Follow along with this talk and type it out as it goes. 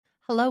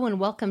Hello and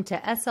welcome to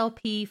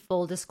SLP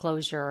Full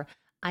Disclosure.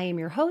 I am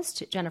your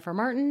host, Jennifer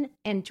Martin,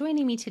 and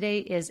joining me today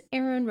is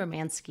Aaron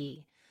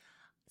Romansky.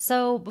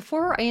 So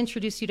before I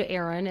introduce you to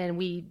Aaron and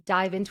we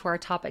dive into our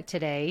topic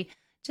today,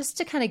 just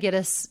to kind of get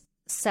us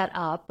set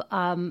up,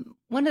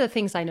 one of the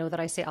things I know that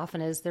I say often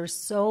is there's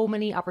so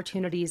many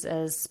opportunities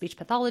as speech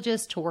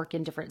pathologists to work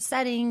in different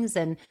settings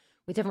and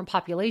with different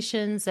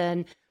populations.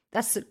 And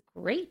that's a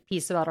great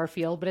piece about our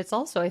field, but it's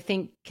also, I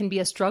think, can be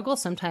a struggle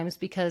sometimes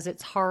because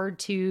it's hard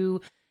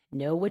to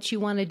know what you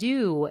want to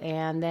do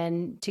and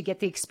then to get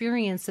the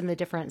experience in the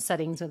different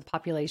settings with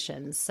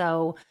populations.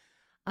 So,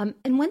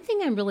 and one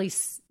thing I'm really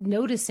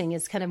noticing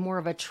is kind of more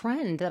of a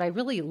trend that I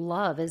really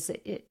love is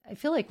I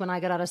feel like when I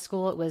got out of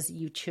school, it was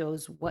you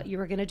chose what you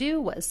were going to do,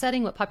 what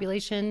setting, what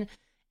population,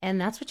 and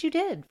that's what you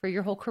did for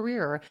your whole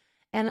career.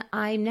 And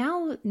I'm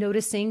now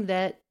noticing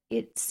that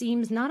it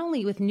seems not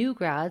only with new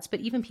grads,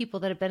 but even people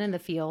that have been in the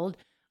field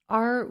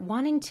are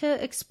wanting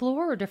to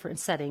explore different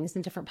settings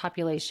and different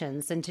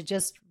populations and to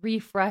just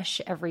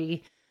refresh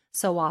every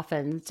so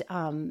often.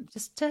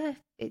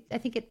 I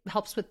think it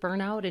helps with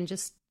burnout and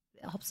just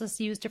helps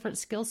us use different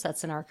skill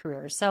sets in our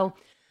careers. So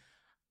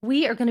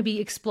we are going to be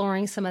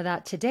exploring some of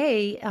that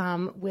today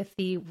with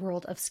the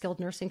world of skilled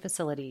nursing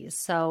facilities.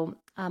 So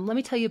let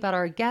me tell you about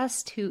our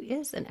guest who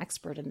is an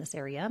expert in this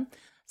area.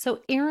 So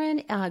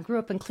Erin grew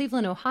up in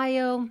Cleveland,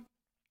 Ohio.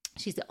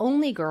 She's the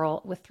only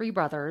girl with three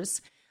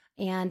brothers.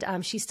 And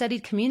she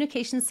studied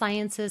communication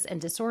sciences and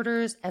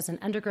disorders as an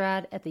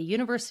undergrad at the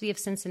University of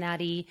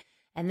Cincinnati,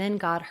 and then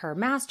got her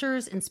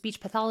master's in speech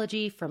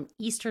pathology from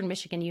Eastern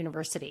Michigan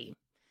University.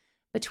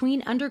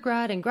 Between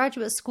undergrad and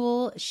graduate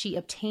school, she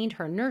obtained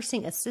her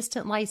nursing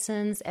assistant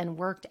license and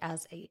worked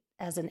as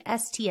an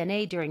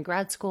STNA during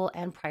grad school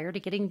and prior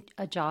to getting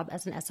a job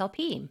as an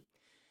SLP.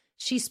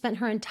 She spent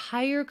her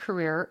entire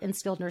career in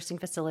skilled nursing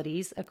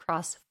facilities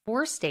across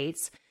 4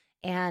 states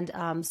and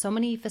so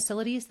many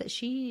facilities that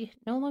she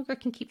no longer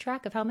can keep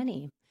track of how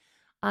many.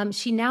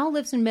 She now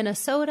lives in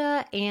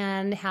Minnesota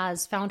and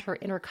has found her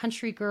inner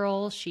country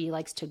girl. She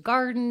likes to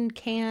garden,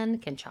 can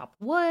chop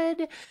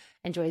wood,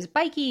 enjoys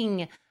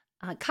biking,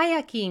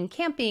 kayaking,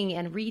 camping,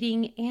 and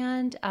reading.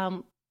 And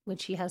when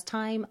she has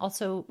time,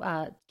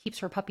 also keeps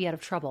her puppy out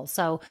of trouble.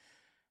 So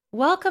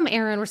welcome,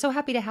 Erin. We're so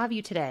happy to have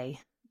you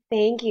today.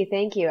 Thank you.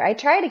 Thank you. I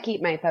try to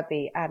keep my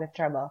puppy out of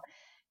trouble.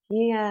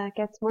 He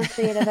gets more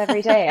creative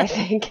every day, I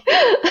think.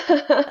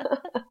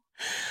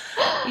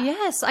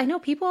 Yes, I know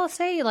people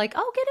say like,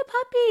 "Oh, get a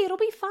puppy, it'll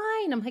be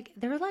fine." I'm like,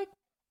 they're like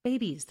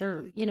babies.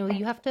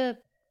 You have to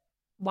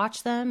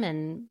watch them,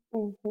 and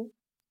hmm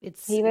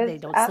He they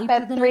was don't up sleep through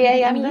at the 3 night. I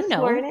a.m. mean, this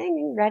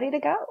morning, ready to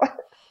go.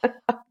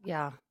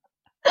 Yeah,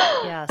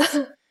 yes,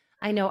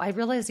 I know. I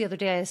realized the other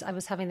day I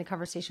was having the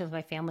conversation with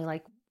my family,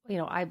 like,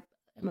 I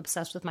am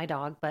obsessed with my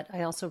dog, but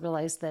I also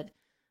realized that I'm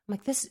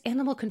like, this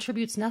animal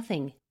contributes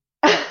nothing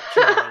but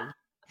joy.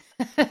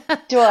 I'm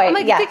Joy,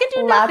 like, they yes, can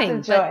do lots of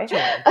nothing but joy.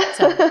 joy.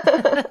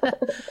 So,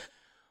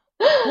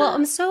 well,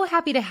 I'm so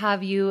happy to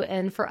have you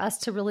and for us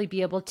to really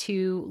be able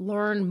to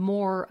learn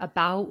more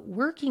about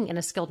working in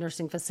a skilled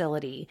nursing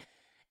facility.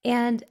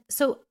 And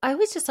so I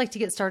always just like to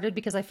get started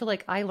because I feel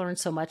like I learned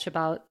so much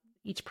about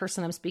each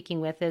person I'm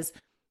speaking with is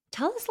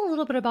tell us a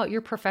little bit about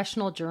your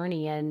professional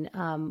journey and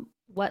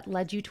what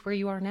led you to where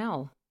you are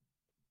now.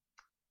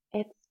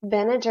 It's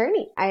been a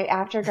journey.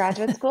 After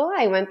graduate school,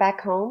 I went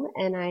back home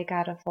and I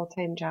got a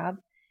full-time job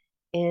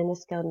in a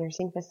skilled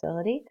nursing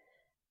facility.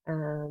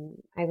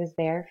 I was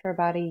there for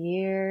about a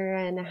year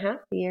and a half,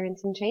 a year and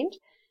some change.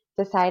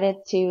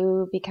 Decided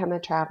to become a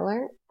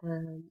traveler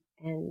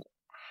and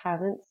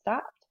haven't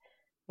stopped.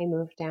 I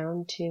moved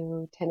down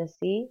to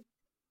Tennessee.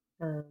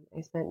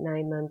 I spent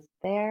 9 months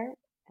there,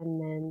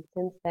 and then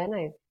since then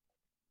I've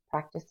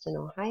practiced in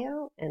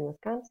Ohio and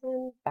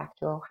Wisconsin, back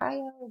to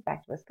Ohio,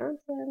 back to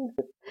Wisconsin,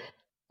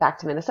 back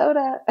to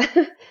Minnesota.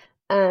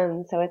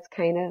 So it's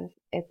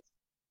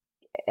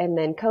and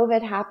then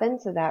COVID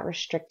happened, so that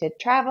restricted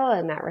travel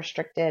and that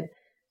restricted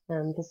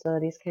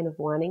facilities kind of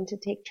wanting to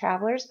take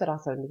travelers, but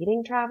also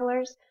needing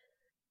travelers.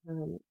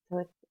 So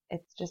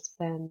it's just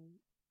been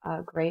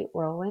a great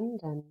whirlwind,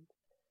 and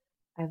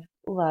I've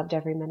loved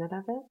every minute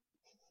of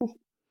it.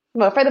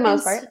 Well, for the And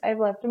most part, I've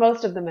loved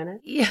most of the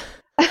minutes. yeah,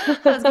 I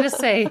was going to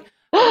say, really?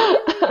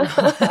 No.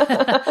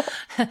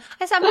 I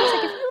was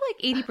like, if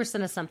you're like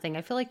 80% of something,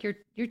 I feel like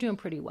you're doing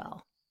pretty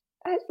well.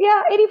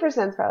 Yeah,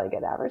 80% is probably a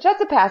good average.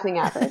 That's a passing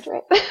average,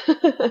 right?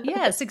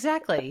 Yes,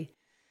 exactly.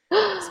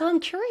 So I'm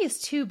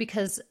curious too,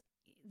 because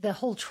the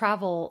whole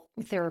travel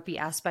therapy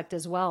aspect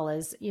as well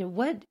is,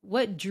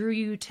 what drew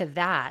you to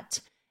that?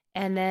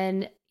 And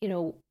then,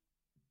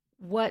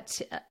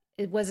 what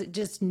was it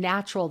just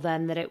natural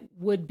then that it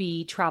would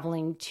be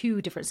traveling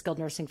to different skilled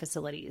nursing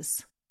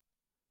facilities?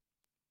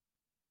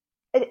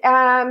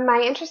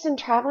 My interest in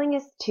traveling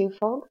is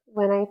twofold.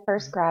 When I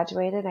first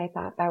graduated, I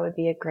thought that would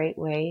be a great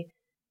way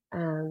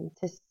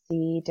to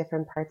see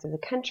different parts of the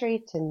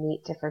country, to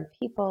meet different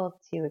people,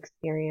 to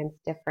experience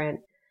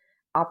different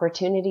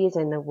opportunities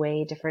and the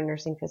way different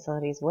nursing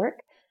facilities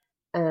work.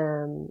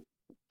 Um,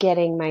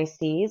 Getting my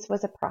C's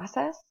was a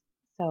process.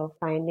 So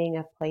finding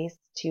a place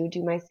to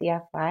do my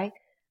CFY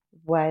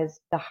was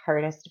the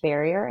hardest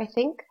barrier, I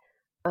think.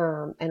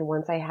 And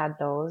once I had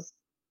those,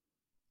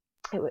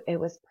 it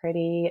was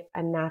pretty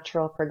a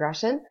natural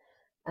progression.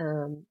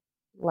 Um,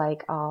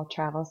 like all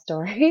travel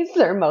stories,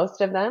 or most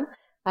of them,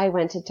 I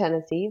went to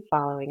Tennessee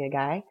following a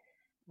guy.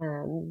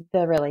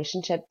 The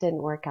relationship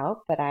didn't work out,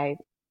 but I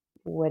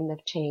wouldn't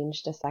have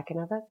changed a second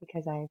of it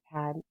because I've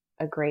had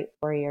a great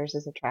 4 years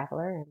as a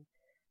traveler,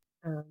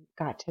 and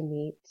got to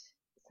meet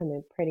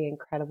some pretty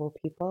incredible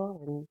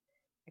people and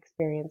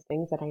experience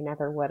things that I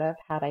never would have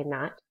had I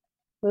not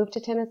moved to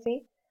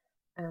Tennessee.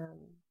 Um,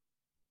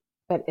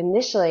 but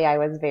initially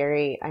I'm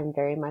very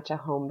much a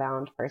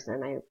homebound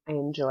person. I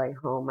enjoy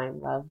home. I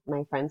love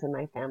my friends and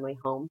my family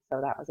home.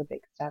 So that was a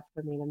big step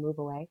for me to move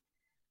away.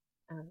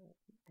 And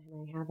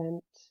I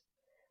haven't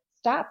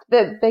stopped.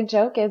 The big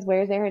joke is,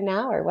 where's Erin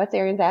now? Or what's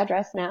Erin's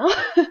address now?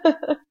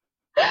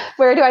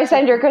 Where do I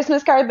send your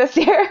Christmas card this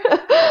year?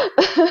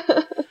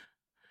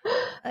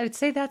 I would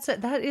say that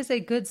is a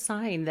good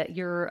sign that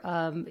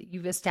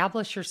you've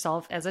established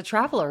yourself as a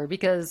traveler,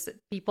 because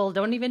people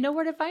don't even know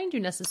where to find you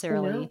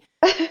necessarily.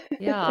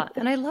 Yeah.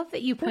 And I love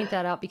that you point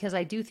that out, because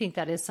I do think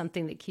that is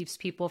something that keeps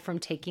people from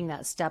taking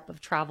that step of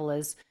travel.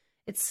 Is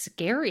it's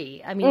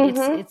scary. I mean,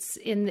 it's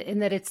in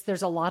that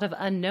there's a lot of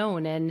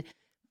unknown, and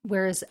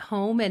whereas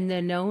home and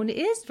the known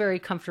is very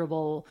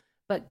comfortable.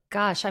 But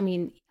gosh, I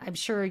mean, I'm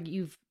sure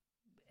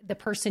the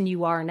person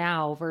you are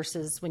now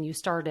versus when you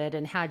started,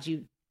 and had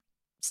you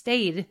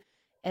stayed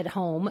at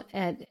home,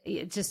 and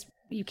it just,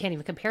 you can't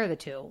even compare the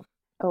two.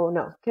 Oh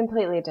no,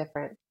 completely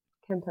different.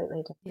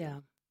 Completely different. Yeah.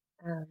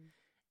 Um,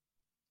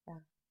 yeah.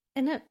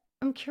 And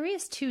I'm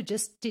curious too,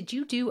 just did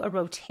you do a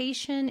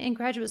rotation in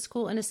graduate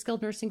school in a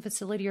skilled nursing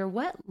facility, or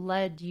what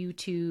led you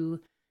to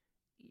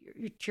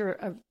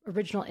your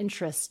original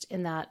interest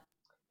in that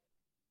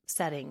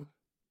setting?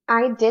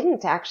 I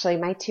didn't actually.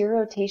 My 2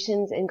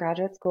 rotations in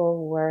graduate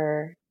school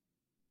were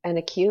an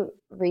acute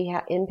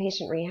rehab,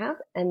 inpatient rehab,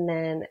 and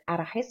then at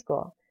a high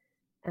school.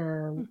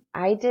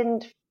 I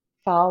didn't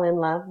fall in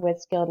love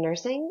with skilled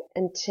nursing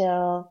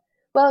until,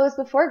 well, it was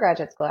before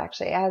graduate school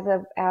actually. As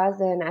an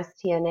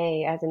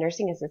STNA, as a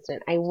nursing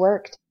assistant, I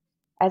worked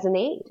as an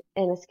aide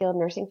in a skilled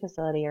nursing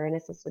facility or an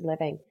assisted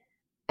living,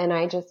 and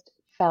I just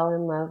fell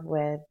in love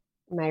with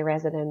my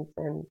residents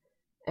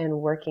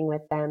and working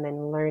with them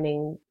and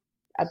learning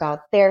about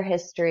their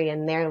history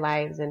and their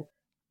lives and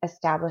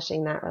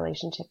establishing that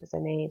relationship as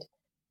an aide.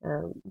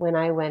 When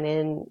I went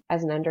in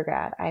as an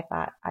undergrad, I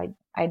thought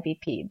I'd be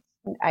peds.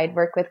 I'd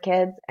work with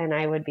kids and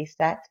I would be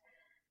set.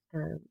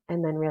 And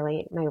then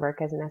really my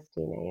work as an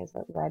STNA is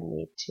what led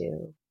me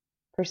to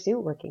pursue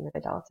working with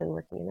adults and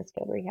working in a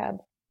skilled rehab.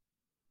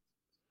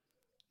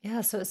 Yeah,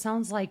 so it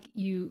sounds like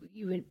you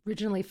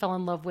originally fell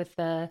in love with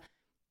the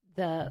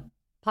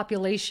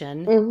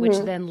population, which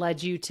then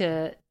led you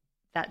to,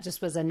 that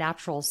just was a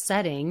natural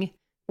setting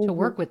to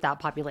work with that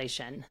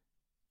population.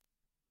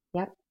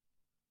 Yep.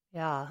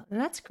 Yeah, and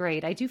that's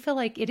great. I do feel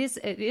like it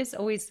is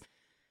always,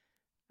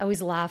 I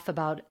always laugh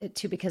about it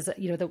too, because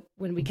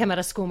when we come out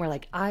of school and we're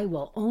like, I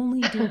will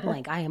only do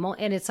blank.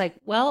 And it's like,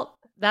 well,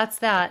 that's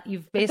that.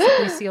 You've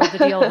basically sealed the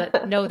deal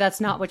that no,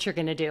 that's not what you're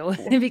going to do.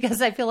 Because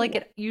I feel like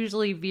it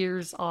usually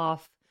veers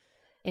off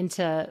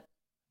into,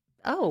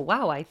 oh,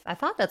 wow, I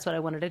thought that's what I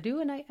wanted to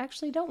do, and I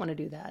actually don't want to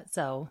do that.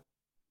 So.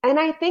 And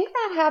I think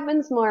that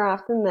happens more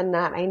often than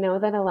not. I know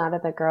that a lot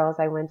of the girls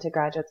I went to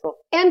graduate school,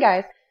 and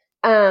guys,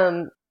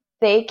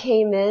 they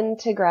came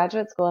into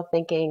graduate school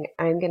thinking,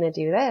 I'm going to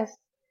do this.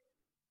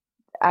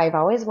 I've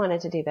always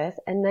wanted to do this.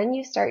 And then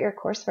you start your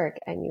coursework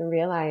and you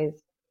realize,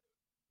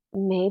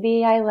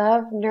 maybe I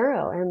love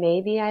neuro, or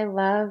maybe I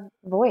love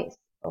voice,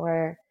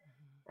 or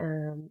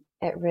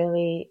it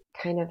really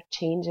kind of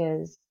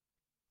changes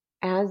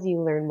as you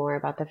learn more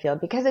about the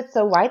field, because it's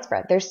so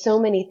widespread. There's so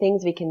many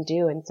things we can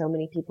do and so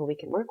many people we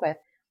can work with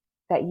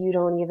that you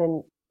don't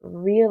even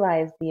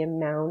realize the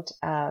amount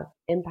of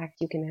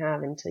impact you can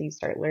have until you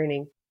start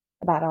learning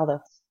about all those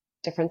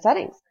different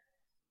settings.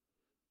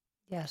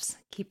 Yes,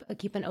 keep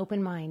an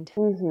open mind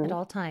at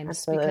all times.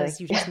 Absolutely. Because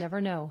you just never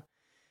know.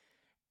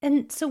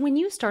 And so when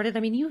you started,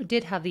 I mean, you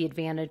did have the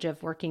advantage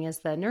of working as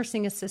the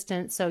nursing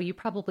assistant, so you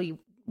probably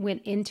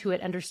went into it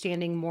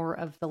understanding more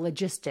of the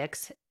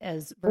logistics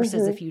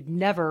versus if you'd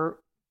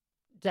never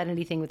done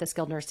anything with the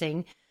skilled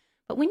nursing.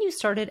 But when you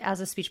started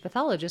as a speech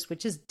pathologist,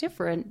 which is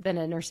different than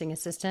a nursing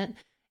assistant,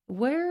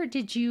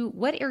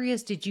 what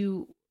areas did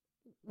you,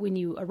 when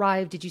you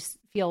arrived, did you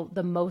feel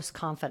the most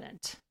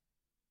confident?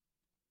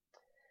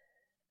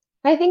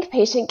 I think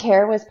patient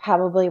care was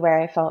probably where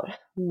I felt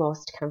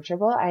most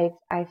comfortable.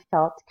 I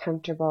felt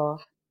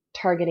comfortable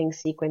targeting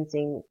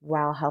sequencing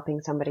while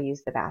helping somebody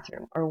use the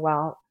bathroom or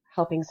while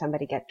helping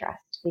somebody get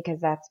dressed,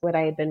 because that's what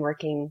I had been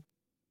working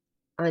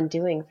on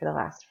doing for the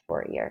last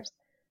 4 years.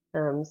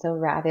 So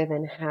rather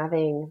than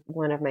having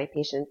one of my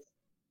patients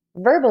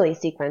verbally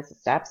sequence the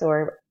steps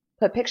or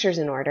put pictures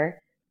in order,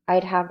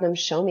 I'd have them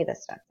show me the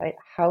steps.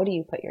 How do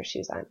you put your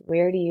shoes on?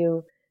 Where do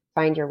you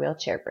find your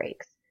wheelchair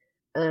brakes?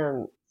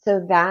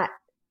 So that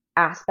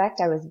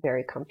aspect I was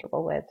very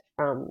comfortable with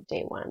from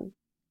day one.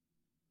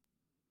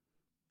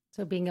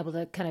 So being able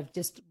to kind of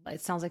just,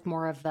 it sounds like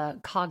more of the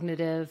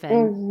cognitive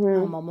and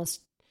Hmm.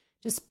 almost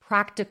just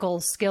practical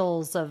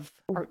skills of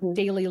our Hmm.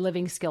 daily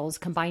living skills,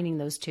 combining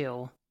those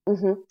two.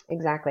 Hmm.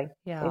 Exactly.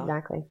 Yeah.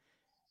 Exactly.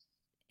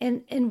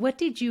 And what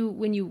did you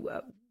when you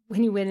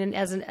went in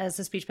as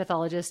a speech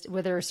pathologist,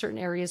 were there certain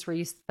areas where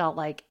you felt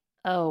like,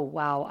 oh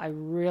wow, I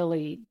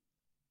really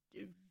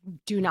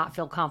do not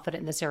feel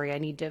confident in this area. I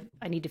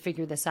need to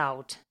figure this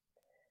out.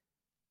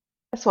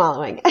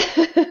 Swallowing.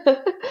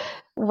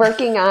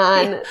 Working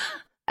on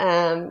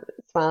um,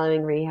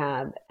 swallowing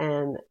rehab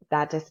and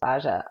that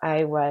dysphagia,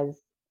 I was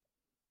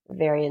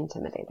very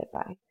intimidated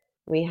by.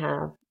 We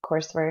have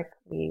coursework,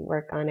 we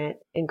work on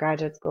it in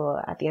graduate school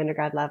at the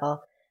undergrad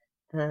level.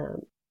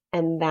 Um,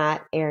 and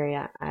that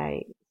area,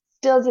 I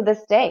still to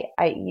this day,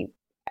 I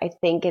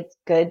think it's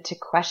good to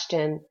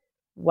question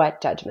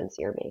what judgments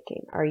you're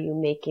making. Are you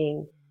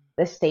making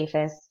the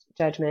safest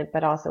judgment,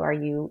 but also are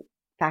you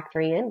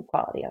factoring in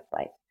quality of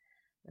life?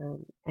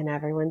 And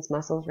everyone's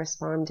muscles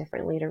respond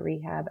differently to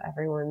rehab.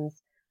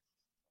 Everyone's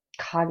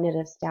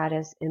cognitive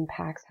status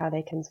impacts how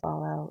they can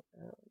swallow.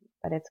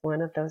 But it's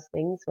one of those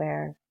things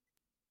where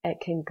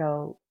it can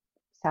go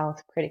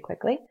south pretty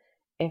quickly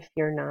if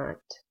you're not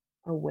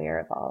aware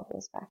of all of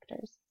those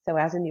factors. So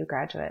as a new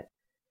graduate,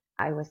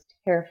 I was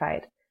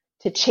terrified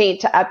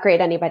to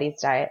upgrade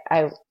anybody's diet.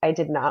 I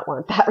did not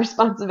want that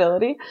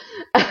responsibility.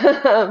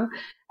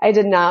 I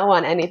did not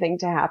want anything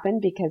to happen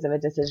because of a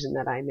decision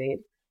that I made.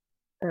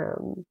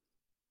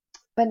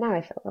 But now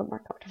I feel a little more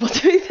comfortable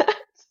doing that.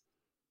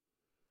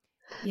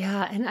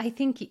 Yeah, and I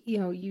think, you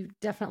know, you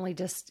definitely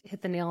just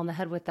hit the nail on the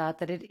head with that,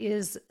 that it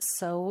is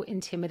so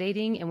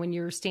intimidating. And when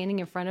you're standing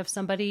in front of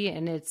somebody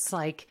and it's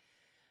like,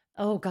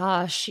 oh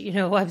gosh, you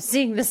know, I'm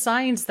seeing the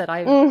signs that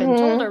I've been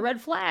told Mm-hmm. are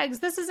red flags.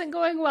 This isn't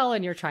going well.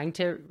 And you're trying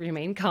to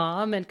remain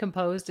calm and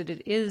composed. And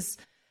it is,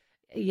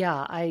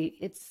 yeah, I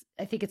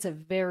think it's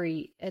an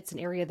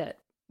area that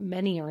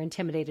many are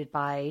intimidated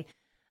by.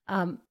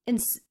 And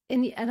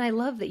I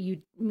love that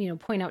you know,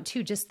 point out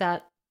too, just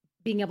that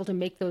being able to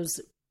make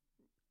those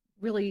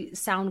really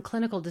sound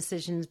clinical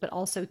decisions, but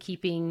also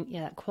keeping, you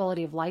know, that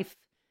quality of life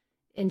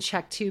in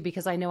check too.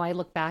 Because I know I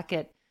look back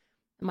at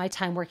my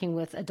time working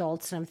with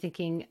adults and I'm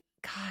thinking,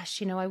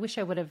 gosh, you know, I wish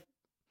I would have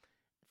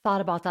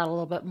thought about that a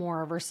little bit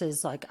more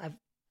versus like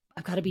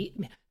I've got to be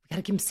we got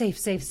to keep them safe,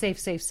 safe, safe,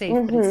 safe, safe.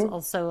 But it's Mm-hmm.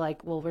 also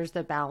like, well, where's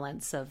the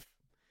balance of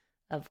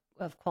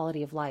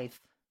quality of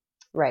life?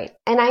 Right.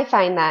 And I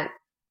find that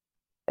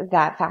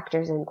that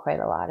factors in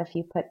quite a lot. If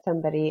you put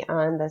somebody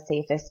on the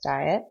safest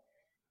diet,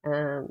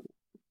 um,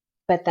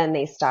 but then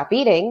they stop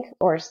eating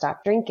or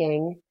stop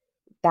drinking,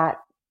 that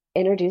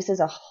introduces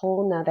a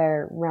whole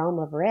nother realm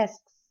of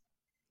risks,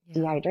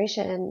 Yeah.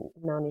 dehydration,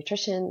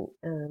 malnutrition.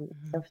 Hmm.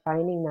 So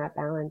finding that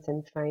balance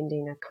and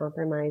finding a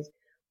compromise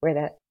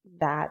where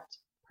that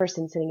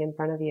person sitting in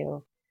front of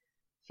you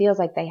feels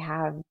like they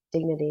have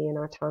dignity and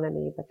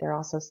autonomy, but they're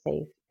also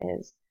safe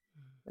is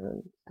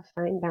a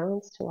fine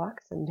balance to walk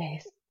some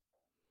days.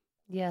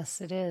 Yes,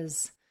 it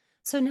is.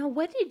 So now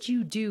what did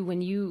you do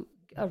when you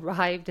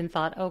arrived and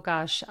thought, oh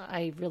gosh,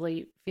 I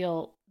really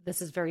feel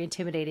this is very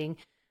intimidating?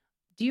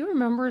 Do you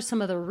remember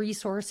some of the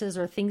resources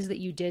or things that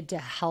you did to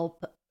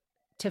help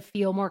to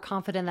feel more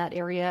confident in that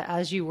area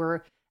as you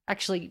were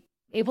actually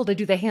able to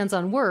do the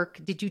hands-on work?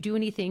 Did you do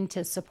anything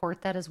to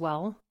support that as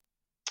well?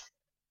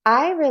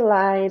 I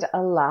relied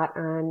a lot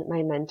on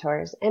my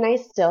mentors, and I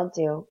still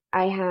do.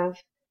 I have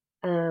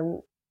um,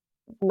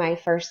 my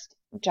first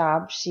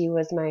job, she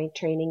was my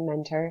training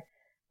mentor.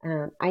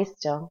 I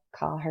still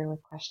call her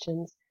with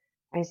questions.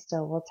 I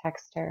still will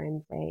text her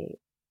and say,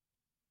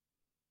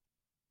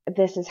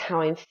 this is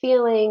how I'm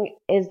feeling.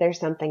 Is there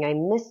something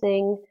I'm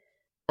missing?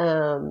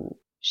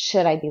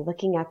 Should I be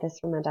looking at this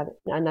from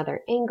another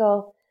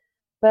angle?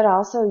 But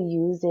also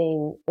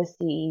using the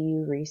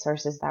CEU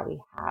resources that we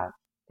have.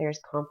 There's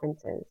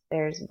conferences,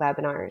 there's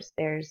webinars,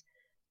 there's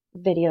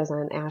videos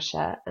on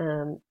ASHA.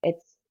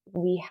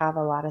 We have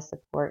a lot of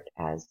support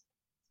as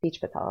speech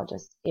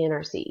pathologists in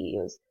our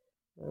CEUs.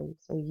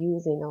 So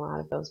using a lot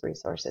of those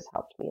resources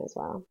helped me as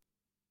well.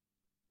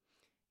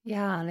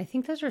 Yeah, and I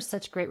think those are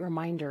such great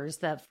reminders.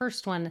 That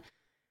first one,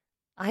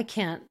 I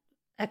can't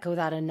echo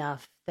that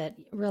enough, that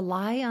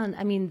rely on,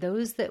 I mean,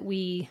 those that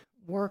we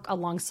work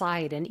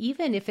alongside, and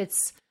even if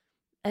it's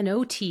an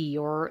OT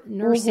or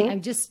nursing, Hmm.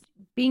 I'm just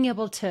being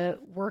able to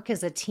work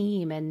as a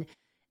team and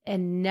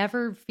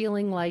never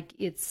feeling like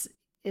it's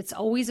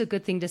always a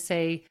good thing to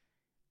say,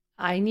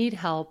 I need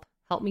help.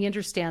 Help me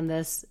understand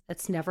this.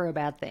 It's never a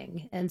bad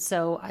thing. And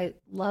so I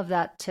love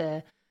that,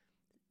 to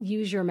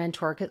use your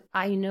mentor, because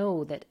I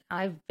know that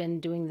I've been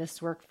doing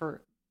this work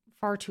for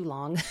far too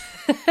long.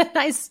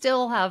 I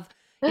still have,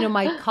 you know,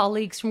 my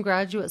colleagues from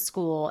graduate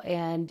school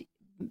and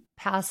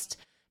past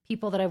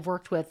people that I've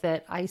worked with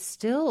that I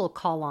still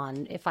call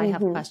on if I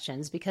have Hmm.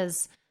 questions,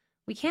 because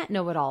we can't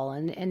know it all.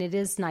 And it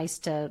is nice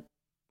to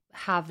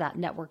have that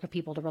network of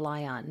people to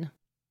rely on.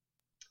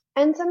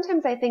 And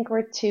sometimes I think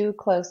we're too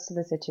close to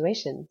the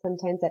situation.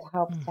 Sometimes it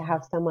helps to Hmm.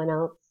 have someone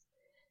else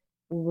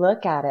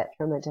look at it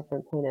from a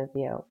different point of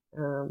view,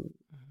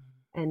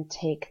 and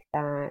take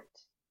that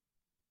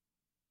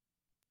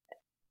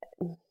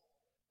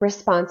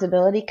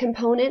responsibility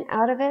component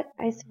out of it,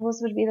 I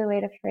suppose would be the way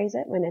to phrase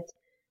it, when it's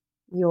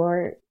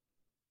your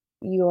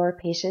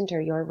patient or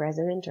your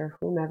resident or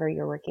whomever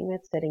you're working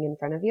with sitting in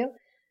front of you.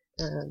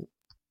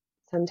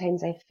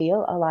 Sometimes I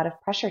feel a lot of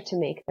pressure to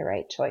make the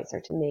right choice or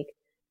to make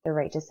the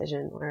right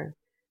decision,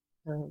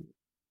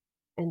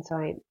 and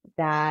so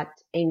that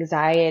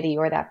anxiety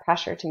or that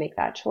pressure to make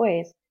that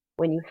choice,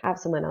 when you have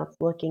someone else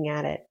looking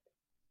at it,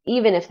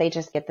 even if they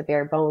just get the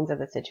bare bones of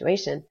the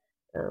situation,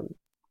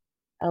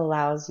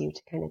 allows you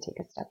to kind of take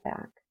a step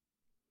back.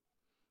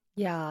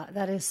 Yeah,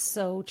 that is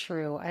so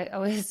true. I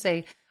always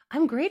say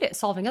I'm great at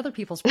solving other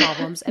people's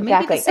problems, and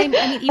Exactly. maybe the same.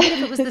 I mean, even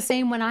if it was the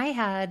same when I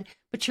had,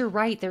 but you're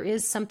right. There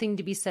is something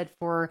to be said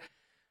for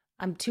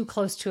I'm too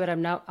close to it.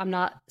 I'm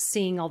not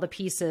seeing all the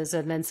pieces,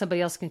 and then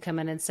somebody else can come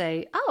in and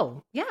say,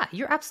 "Oh, yeah,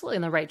 you're absolutely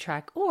on the right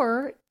track,"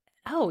 or,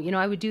 "Oh,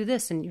 I would do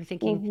this," and you're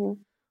thinking,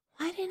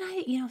 "Why didn't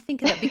I,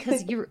 think of that?"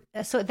 Because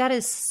so that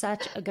is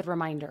such a good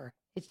reminder.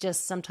 It's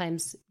just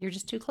sometimes you're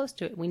just too close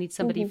to it. We need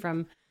somebody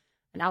from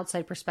an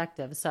outside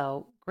perspective.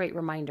 So great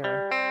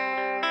reminder.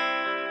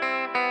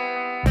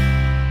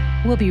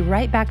 We'll be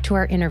right back to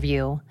our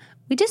interview.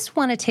 We just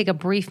want to take a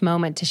brief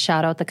moment to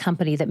shout out the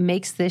company that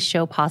makes this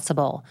show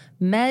possible,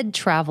 Med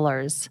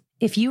Travelers.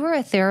 If you are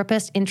a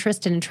therapist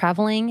interested in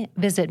traveling,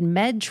 visit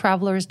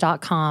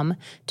medtravelers.com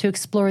to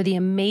explore the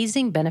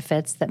amazing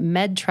benefits that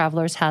Med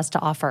Travelers has to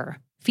offer.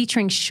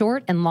 Featuring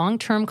short and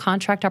long-term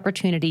contract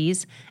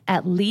opportunities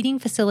at leading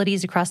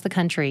facilities across the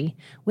country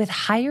with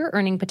higher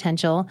earning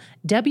potential,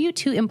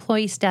 W-2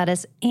 employee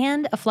status,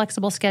 and a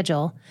flexible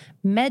schedule,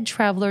 Med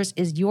Travelers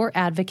is your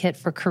advocate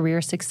for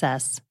career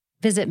success.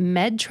 Visit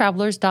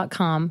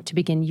medtravelers.com to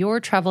begin your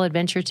travel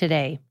adventure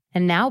today.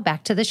 And now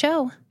back to the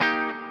show.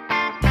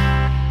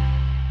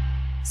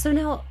 So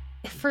now,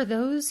 for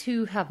those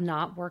who have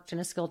not worked in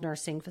a skilled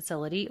nursing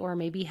facility or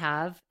maybe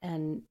have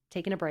and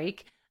taken a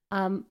break,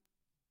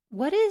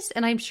 what is,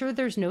 and I'm sure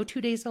there's no 2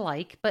 days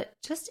alike, but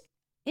just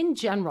in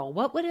general,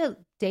 what would a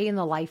day in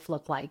the life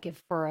look like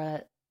if for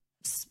an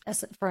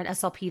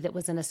SLP that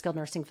was in a skilled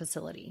nursing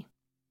facility?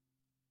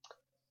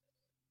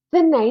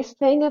 The nice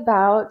thing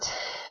about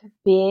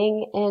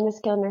being in a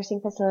skilled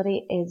nursing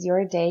facility is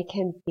your day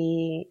can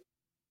be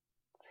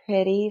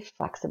pretty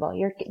flexible.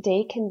 Your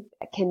day can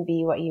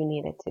be what you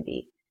need it to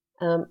be.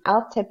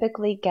 I'll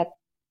typically get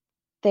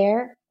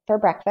there for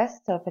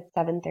breakfast. So if it's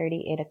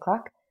 7:30, 8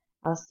 o'clock,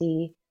 I'll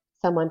see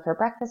someone for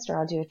breakfast, or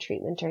I'll do a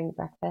treatment during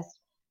breakfast.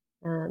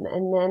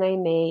 And then I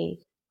may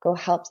go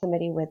help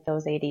somebody with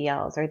those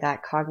ADLs or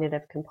that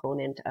cognitive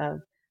component of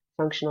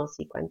functional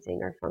sequencing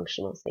or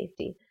functional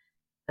safety.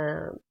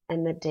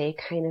 And the day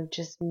kind of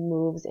just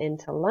moves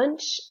into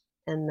lunch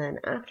and then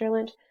after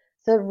lunch.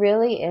 So it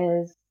really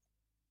is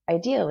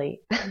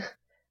ideally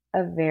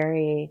a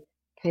very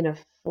kind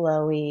of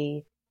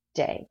flowy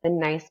day. The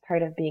nice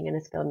part of being in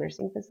a skilled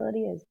nursing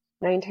facility is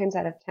 9 times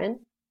out of 10,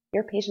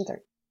 your patients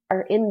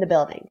are in the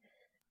building.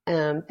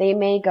 They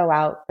may go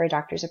out for a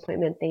doctor's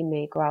appointment. They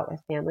may go out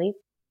with family.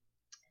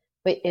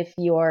 But if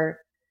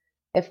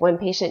one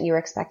patient you're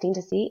expecting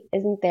to see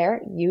isn't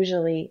there,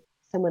 usually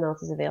someone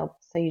else is available.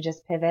 So you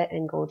just pivot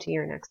and go to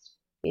your next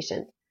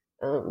patient.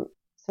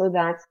 So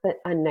that's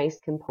a nice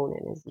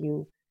component, is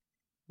you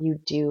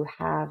do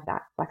have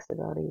that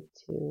flexibility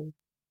to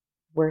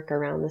work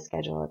around the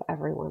schedule of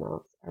everyone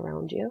else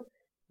around you,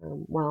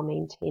 while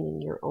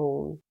maintaining your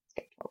own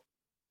schedule.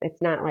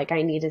 It's not like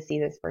I need to see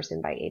this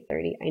person by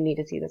 8:30. I need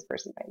to see this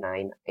person by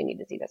 9. I need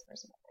to see this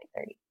person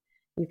by 9:30.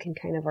 You can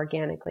kind of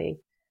organically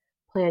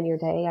plan your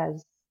day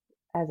as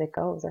it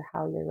goes, or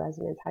how your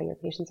residents, how your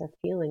patients are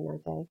feeling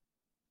that day.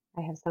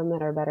 I have some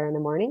that are better in the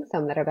morning,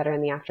 some that are better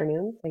in the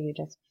afternoon. So you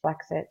just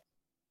flex it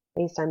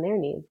based on their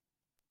needs.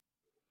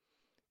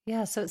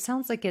 Yeah, so it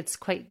sounds like it's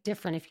quite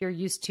different if you're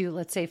used to,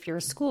 let's say, if you're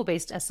a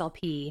school-based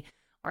SLP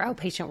or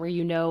outpatient, where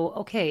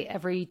okay,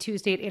 every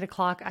Tuesday at 8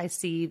 o'clock, I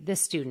see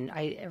this student.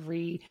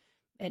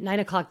 At 9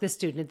 o'clock, this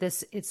student.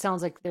 It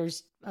sounds like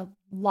there's a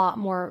lot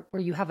more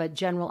where you have a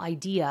general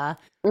idea.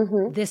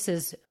 Mm-hmm. This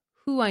is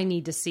who I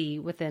need to see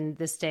within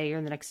this day or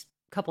in the next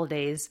couple of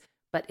days,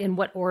 but in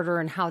what order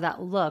and how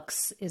that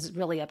looks is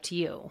really up to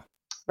you.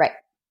 Right.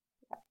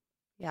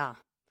 Yeah.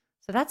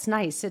 So that's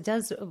nice. It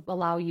does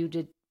allow you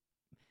to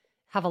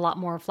have a lot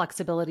more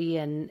flexibility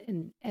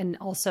and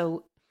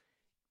also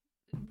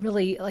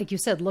really, like you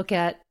said, look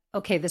at,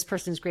 okay, this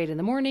person's great in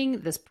the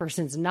morning, this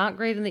person's not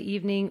great in the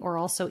evening, or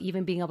also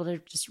even being able to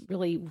just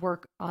really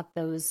work on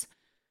those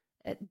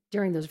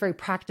during those very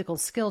practical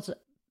skill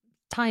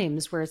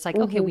times where it's like,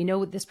 okay, we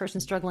know this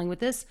person's struggling with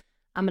this.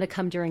 I'm going to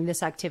come during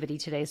this activity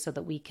today so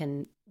that we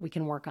can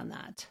work on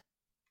that.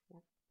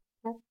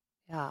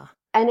 Yeah.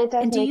 And it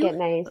does make it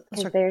nice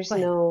because there's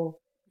no,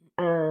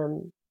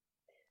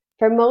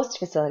 for most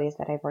facilities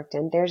that I've worked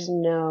in, there's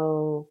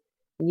no,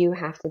 you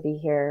have to be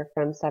here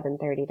from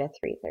 7:30 to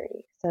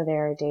 3:30. So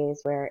there are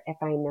days where if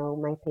I know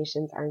my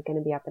patients aren't going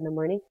to be up in the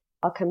morning,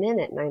 I'll come in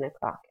at 9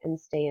 o'clock and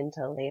stay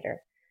until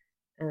later.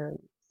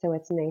 So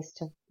it's nice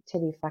to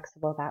be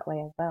flexible that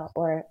way as well.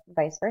 Or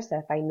vice versa.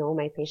 If I know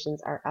my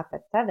patients are up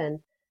at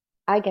 7,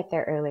 I get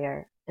there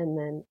earlier and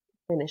then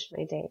finish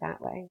my day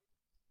that way.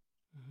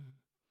 Mhm.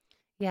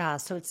 Yeah,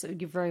 so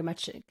you're very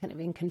much kind of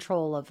in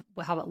control of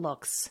how it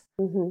looks.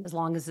 Mm-hmm. As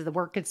long as the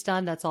work gets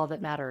done, that's all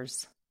that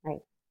matters.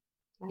 Right.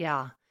 Yeah.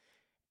 Yeah.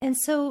 And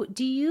so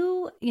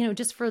do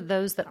just for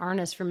those that aren't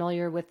as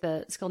familiar with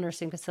the skilled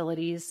nursing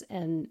facilities,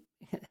 and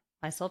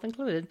myself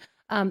included,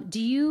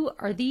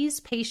 are these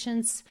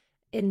patients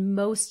in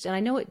most, and I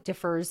know it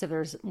differs if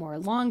there's more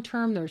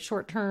long-term, there's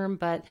short-term,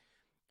 but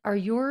are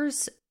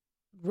yours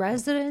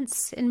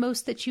residents in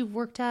most that you've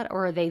worked at,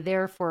 or are they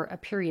there for a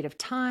period of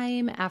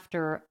time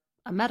after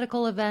a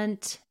medical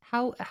event?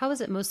 How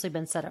has it mostly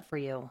been set up for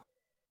you?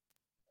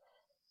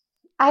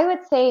 I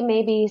would say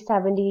maybe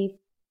 75%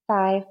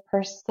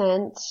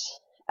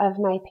 of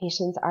my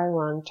patients are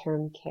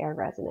long-term care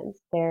residents.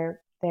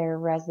 They're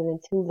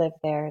residents who live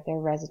there. They're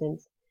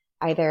residents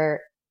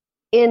either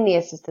in the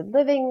assisted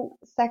living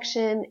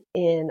section,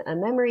 in a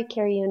memory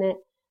care unit,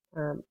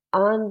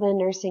 on the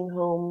nursing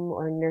home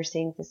or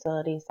nursing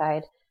facility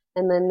side,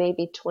 and then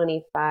maybe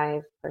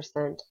 25%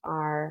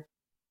 are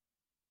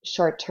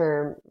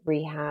short-term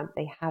rehab.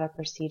 They had a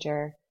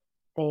procedure,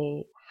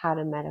 they had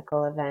a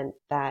medical event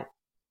that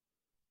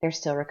they're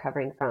still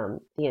recovering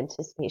from. The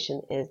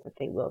anticipation is that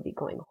they will be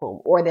going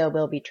home, or they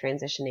will be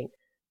transitioning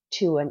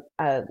to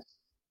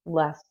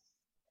less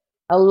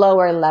a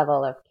lower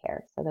level of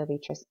care. So they'll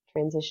be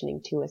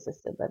transitioning to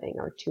assisted living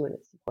or to a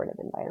supportive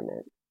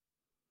environment.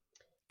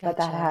 But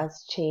that Gotcha.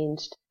 has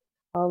changed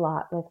a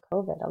lot with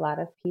COVID. A lot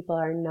of people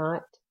are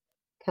not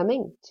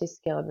coming to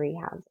skilled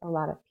rehabs. A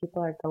lot of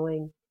people are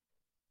going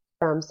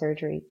from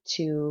surgery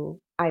to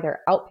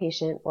either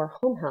outpatient or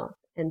home health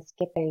and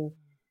skipping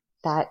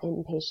that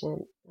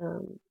inpatient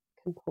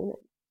component.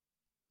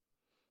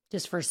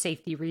 Just for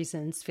safety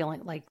reasons,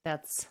 feeling like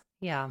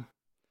yeah.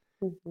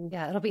 Mm-hmm.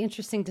 Yeah, it'll be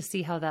interesting to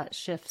see how that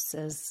shifts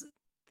as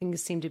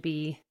things seem to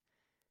be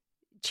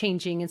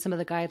changing and some of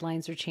the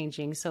guidelines are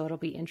changing. So it'll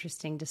be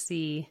interesting to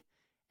see.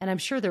 And I'm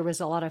sure there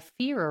was a lot of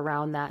fear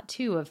around that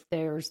too. If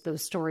there's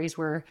those stories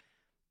where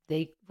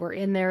they were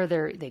in there,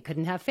 they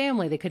couldn't have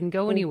family, they couldn't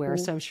go anywhere.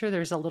 Mm-hmm. So I'm sure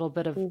there's a little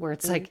bit of where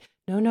it's Mm-hmm. like,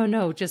 no, no,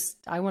 no, just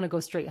I want to go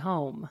straight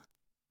home.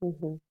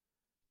 Mm-hmm.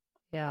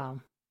 Yeah.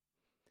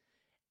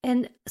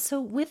 And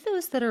so with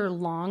those that are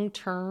long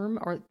term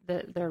or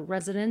their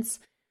residents,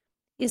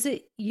 is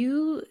it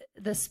you,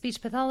 the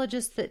speech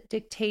pathologist, that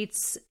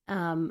dictates,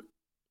 you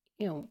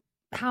know,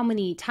 how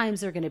many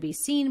times they're going to be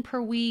seen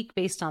per week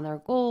based on their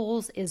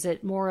goals? Is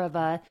it more of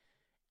a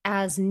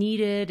as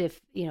needed if,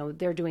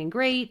 they're doing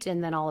great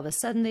and then all of a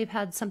sudden they've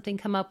had something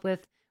come up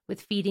with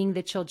feeding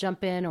that you'll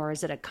jump in, or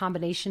is it a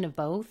combination of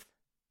both?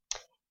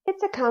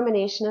 It's a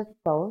combination of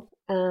both.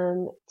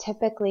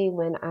 Typically,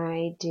 when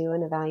I do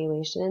an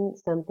evaluation,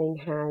 something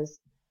has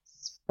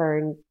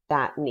spurred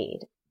that need.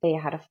 They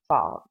had a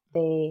fall.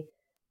 They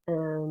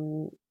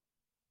um,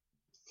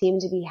 seem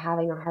to be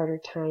having a harder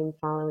time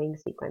following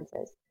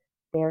sequences.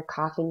 They're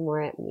coughing more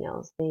at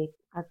meals. They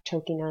are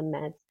choking on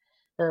meds.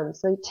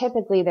 So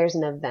typically, there's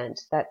an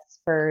event that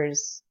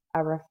spurs a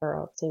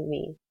referral to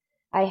me.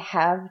 I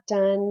have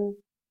done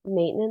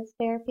maintenance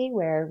therapy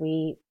where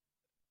we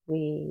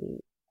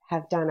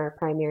have done our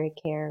primary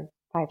care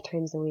 5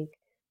 times a week,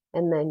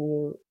 and then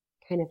you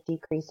kind of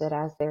decrease it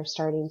as they're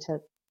starting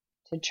to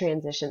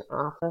transition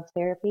off of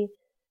therapy.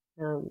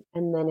 And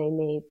then I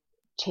may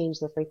change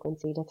the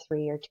frequency to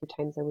 3 or 2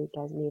 times a week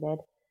as needed.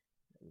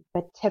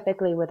 But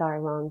typically with our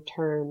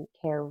long-term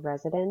care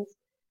residents,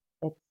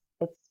 it's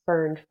it's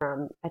spurned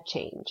from a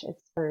change.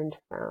 It's spurned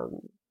from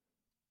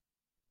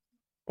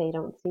they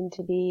don't seem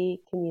to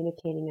be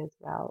communicating as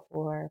well,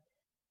 or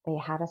they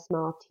had a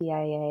small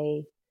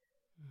TIA,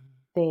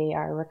 they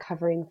are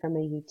recovering from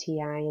a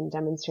UTI and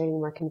demonstrating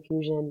more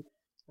confusion,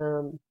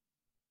 um,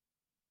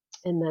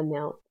 and then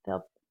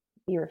they'll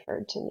be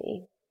referred to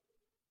me.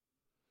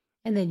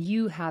 And then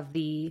you have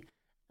the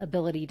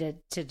ability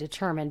to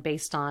determine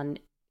based on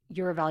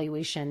your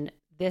evaluation,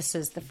 this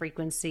is the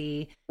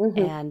frequency.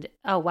 Mm-hmm. And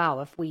oh, wow,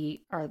 if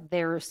we are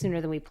there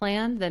sooner than we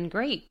planned, then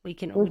great. We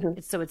can,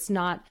 Mm-hmm. so it's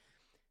not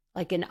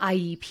like an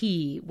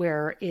IEP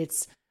where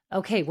it's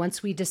okay,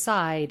 once we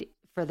decide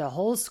for the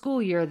whole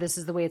school year, this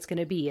is the way it's going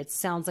to be. It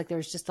sounds like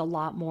there's just a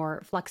lot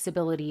more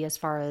flexibility as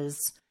far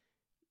as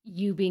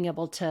you being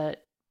able to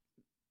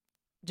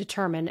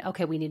determine,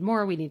 okay, we need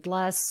more, we need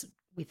less.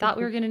 We thought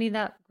we Mm-hmm. were going to need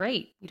that.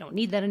 Great. We don't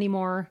need that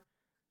anymore.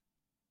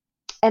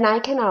 And I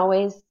can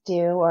always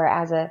do, or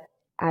as a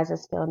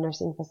skilled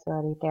nursing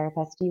facility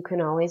therapist, you can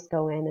always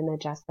go in and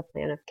adjust the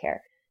plan of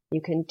care. You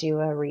can do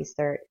a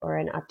recert or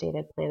an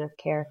updated plan of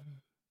care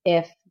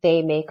if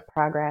they make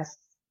progress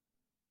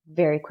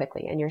very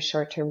quickly and your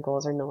short-term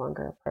goals are no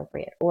longer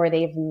appropriate, or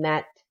they've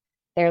met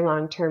their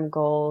long-term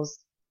goals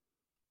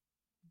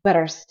but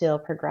are still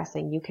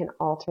progressing. You can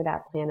alter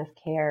that plan of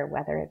care,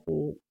 whether it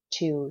be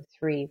 2,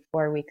 3,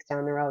 4 weeks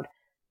down the road.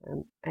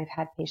 I've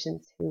had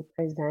patients who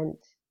present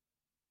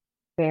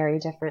very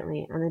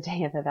differently on the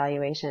day of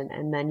evaluation,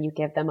 and then you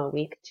give them a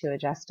week to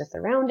adjust to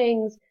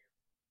surroundings,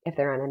 if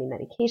they're on any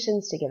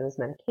medications, to give those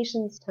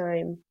medications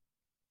time.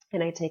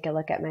 And I take a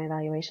look at my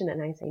evaluation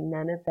and I say,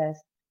 none of this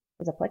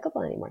is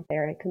applicable anymore.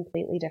 They're a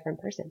completely different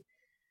person.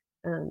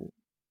 And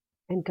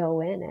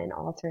go in and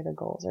alter the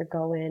goals, or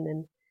go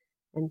in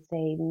and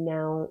say,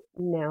 now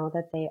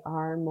that they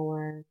are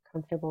more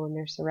comfortable in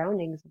their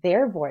surroundings,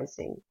 they're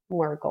voicing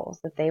more goals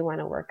that they want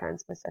to work on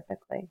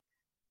specifically.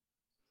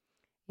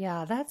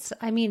 Yeah,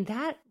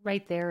 that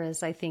right there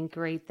is, I think,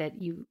 great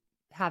that you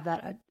have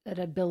that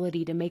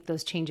ability to make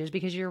those changes,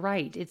 because you're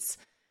right. It's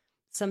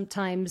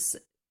sometimes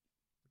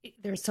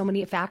there's so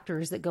many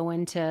factors that go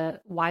into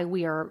why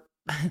we are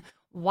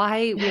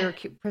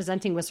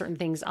presenting with certain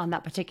things on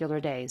that particular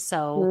day.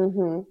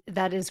 So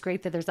that is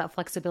great that there's that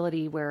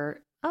flexibility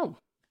where, oh,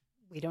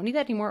 we don't need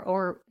that anymore,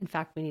 or in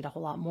fact, we need a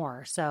whole lot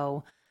more.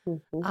 So,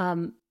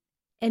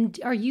 and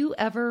are you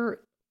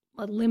ever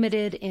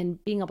limited in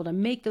being able to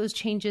make those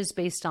changes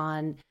based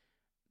on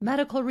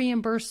medical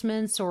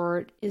reimbursements,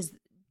 or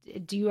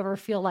do you ever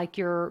feel like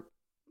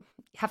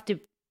have to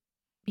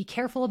be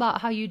careful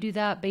about how you do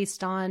that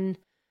based on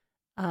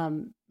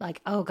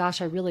like, oh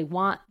gosh, I really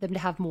want them to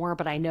have more,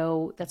 but I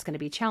know that's going to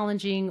be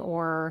challenging?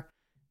 Or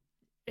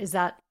is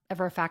that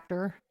ever a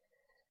factor?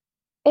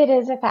 It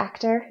is a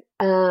factor.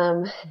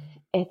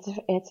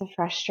 It's a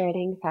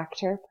frustrating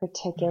factor,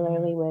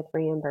 particularly with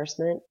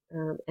reimbursement.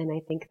 And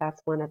I think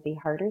that's one of the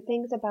harder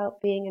things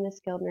about being in a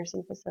skilled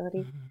nursing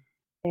facility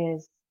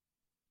is,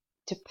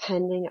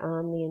 depending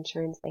on the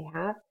insurance they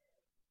have,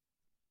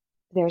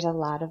 there's a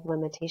lot of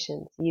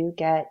limitations. You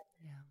get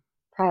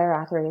prior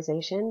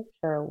authorization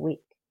for a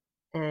week,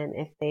 and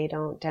if they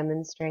don't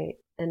demonstrate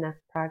enough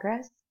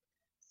progress,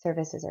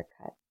 services are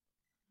cut.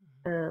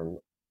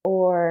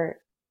 Or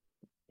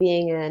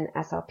being an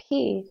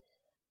SLP,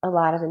 a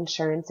lot of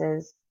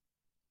insurances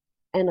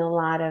and a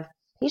lot of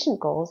patient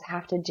goals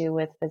have to do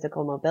with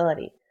physical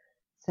mobility.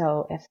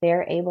 So if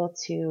they're able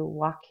to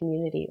walk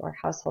community or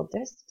household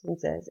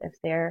distances, if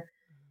they're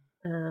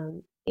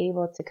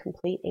able to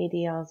complete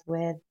ADLs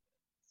with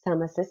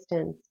some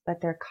assistance, but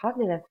their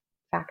cognitive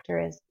factor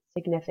is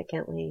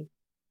significantly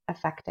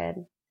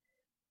affected,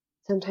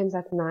 sometimes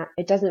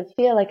it doesn't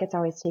feel like it's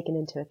always taken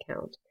into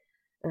account.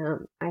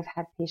 I've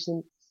had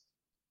patients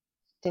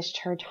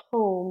discharge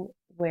home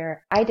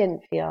where I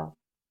didn't feel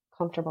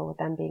comfortable with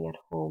them being at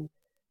home,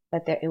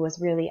 but it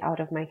was really out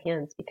of my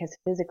hands because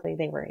physically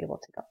they were able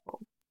to go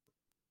home.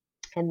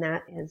 And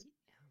that is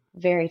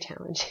very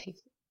challenging.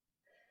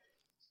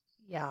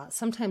 Yeah,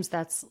 sometimes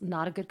that's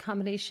not a good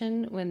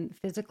combination, when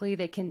physically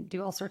they can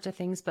do all sorts of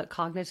things, but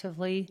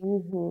cognitively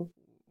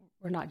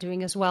we're not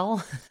doing as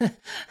well.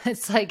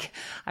 It's like,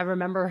 I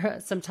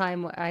remember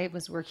sometime I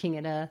was working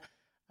in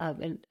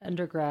an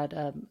undergrad.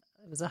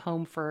 It was a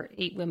home for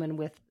 8 women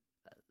with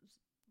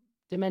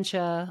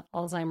dementia,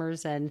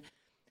 Alzheimer's, and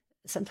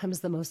sometimes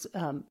the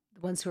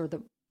ones who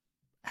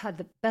had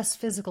the best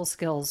physical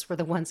skills were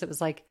the ones that was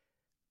like,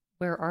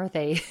 where are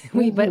they?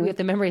 But with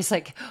the memories,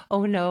 like,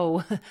 oh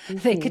no,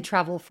 they could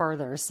travel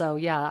farther. So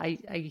yeah,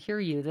 I hear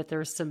you that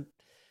there's some,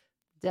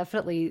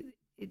 definitely,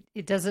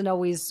 it doesn't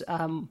always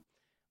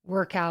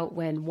work out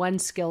when one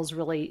skill's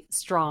really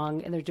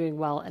strong and they're doing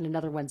well and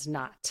another one's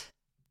not.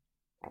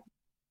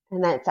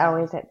 And that's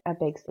always a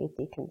big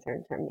safety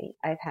concern for me.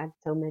 I've had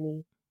so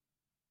many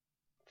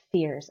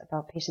fears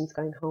about patients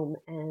going home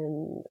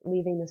and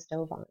leaving the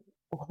stove on,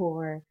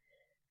 or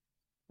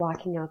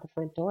walking out the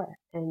front door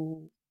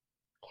and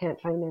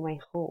can't find their way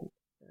home.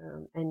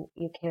 And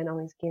you can't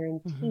always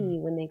guarantee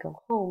when they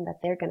go home that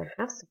they're going to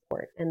have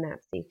support and that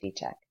safety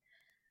check.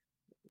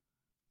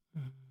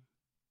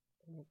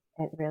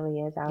 It really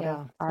is out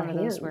of our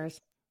hands.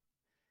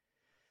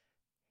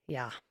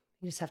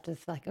 You just have to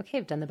like, okay,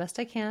 I've done the best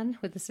I can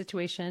with the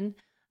situation.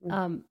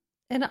 And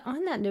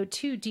on that note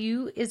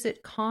too, is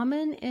it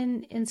common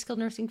in skilled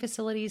nursing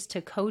facilities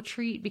to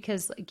co-treat?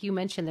 Because like you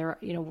mentioned, they're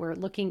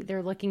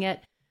looking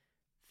at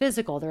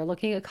physical, they're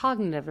looking at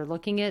cognitive, they're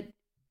looking at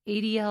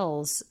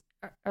ADLs.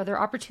 Are there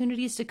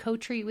opportunities to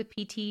co-treat with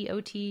PT,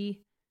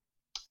 OT?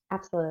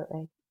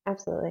 Absolutely.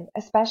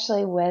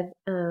 Especially with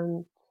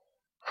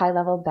high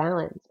level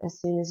balance. As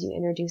soon as you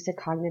introduce a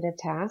cognitive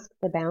task,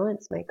 the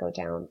balance might go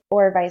down,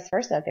 or vice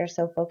versa. They're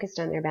so focused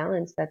on their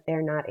balance that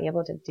they're not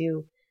able to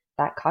do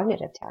that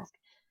cognitive task.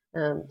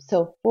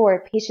 So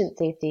for patient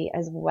safety,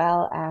 as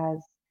well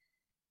as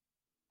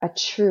a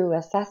true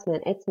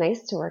assessment, it's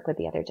nice to work with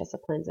the other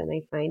disciplines. And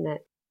I find that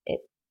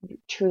it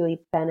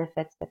truly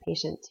benefits the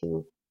patient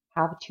to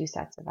have 2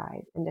 sets of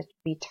eyes and to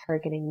be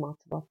targeting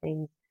multiple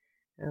things.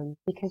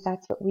 Because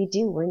that's what we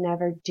do. We're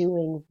never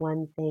doing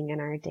one thing in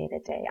our day to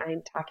day.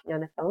 I'm talking on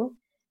the phone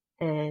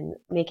and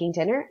making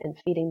dinner and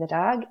feeding the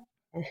dog.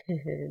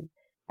 And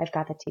I've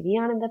got the TV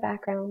on in the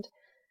background.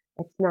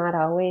 It's not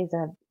always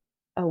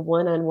a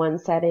one-on-one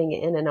setting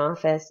in an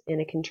office in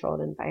a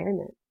controlled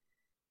environment.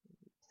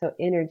 So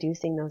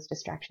introducing those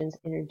distractions,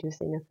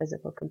 introducing a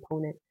physical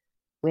component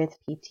with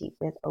PT,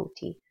 with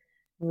OT,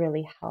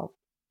 really help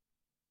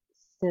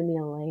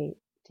simulate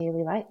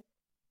daily life.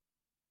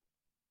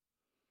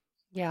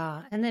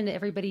 Yeah. And then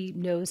everybody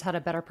knows how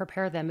to better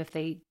prepare them if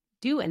they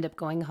do end up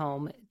going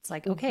home, it's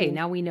like, okay, Mm-hmm.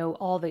 now we know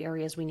all the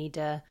areas we need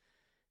to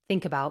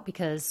think about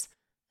because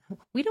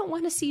we don't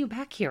want to see you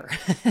back here.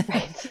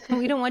 Right.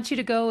 We don't want you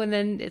to go and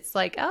then it's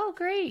like, oh,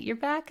 great, you're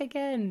back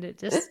again. It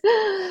just,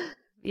 I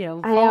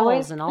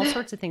always, falls and all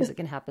sorts of things that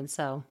can happen.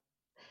 So,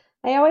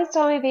 I always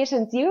tell my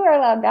patients, you are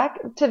allowed back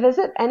to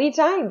visit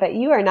anytime, but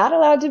you are not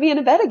allowed to be in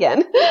a bed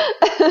again.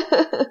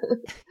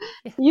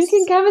 You can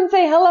yes. come and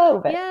say hello,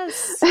 but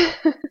Yes.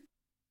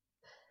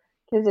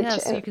 because Yeah.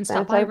 So you can stop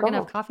that's by, our we're going to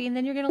have goal, coffee, and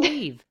then you're going to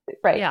leave.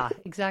 right? Yeah,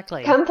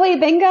 exactly. Come play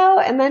bingo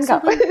and then So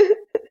go. when,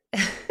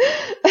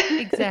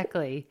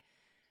 exactly.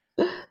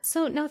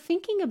 So now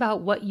thinking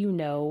about what you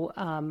know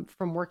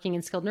from working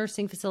in skilled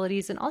nursing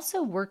facilities and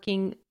also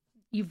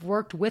you've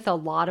worked with a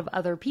lot of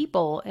other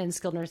people in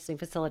skilled nursing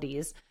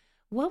facilities.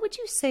 What would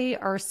you say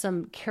are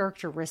some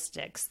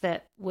characteristics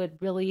that would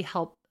really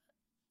help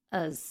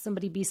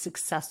somebody be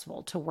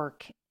successful to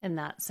work in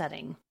that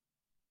setting?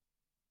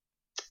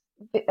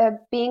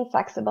 Being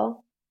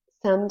flexible.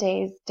 Some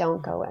days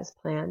don't go as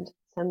planned.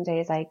 Some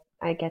days I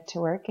get to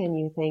work and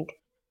you think,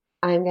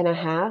 I'm going to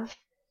have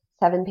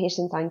 7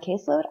 patients on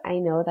caseload. I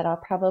know that I'll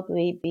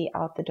probably be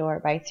out the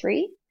door by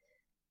 3.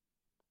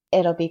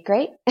 It'll be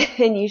great.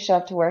 And you show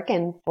up to work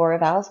and 4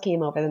 evals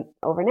came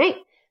overnight.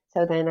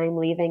 So then I'm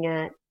leaving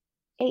at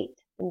 8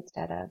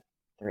 instead of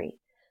 3.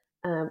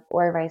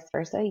 Or vice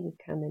versa. You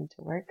come into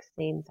work,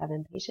 same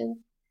 7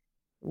 patients.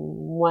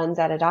 One's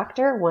at a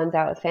doctor, one's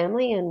out with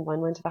family, and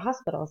one went to the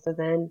hospital. So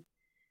then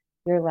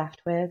you're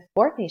left with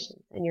 4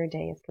 patients and your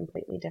day is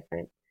completely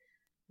different.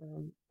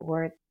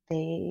 Or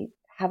they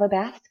have a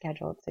bath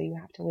scheduled, so you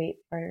have to wait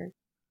for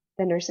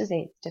the nurses'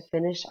 aides to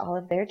finish all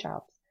of their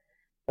jobs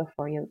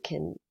before you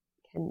can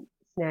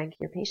snag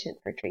your patient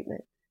for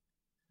treatment.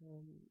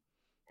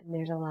 And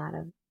there's a lot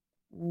of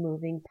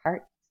moving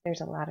parts.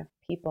 There's a lot of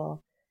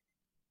people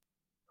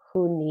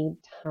who need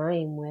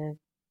time with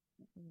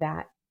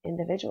that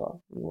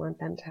individual. You want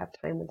them to have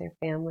time with their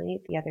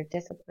family, the other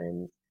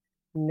disciplines,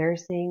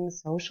 nursing,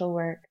 social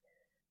work.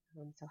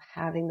 So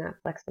having that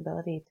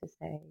flexibility to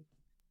say,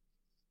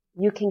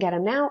 you can get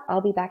them now,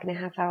 I'll be back in a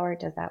half hour,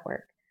 does that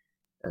work?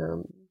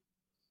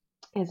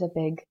 Is a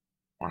big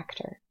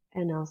factor.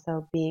 And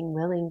also being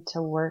willing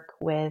to work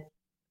with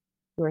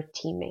your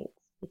teammates,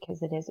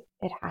 because it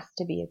has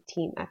to be a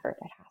team effort.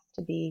 It has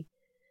to be,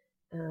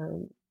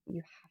 you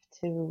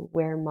have to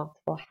wear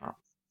multiple hats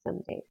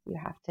some days. You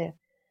have to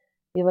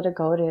be able to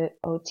go to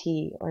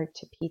OT or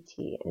to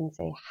PT and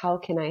say, how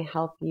can I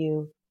help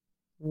you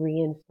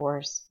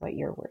reinforce what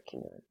you're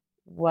working on?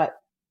 What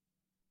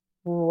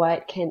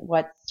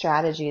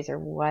strategies or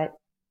what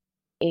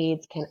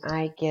aids can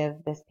I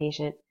give this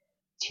patient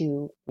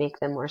to make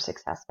them more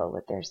successful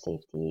with their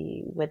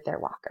safety, with their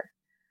walker?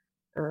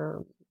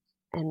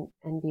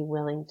 And be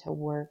willing to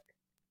work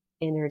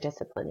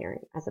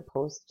interdisciplinary as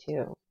opposed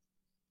to,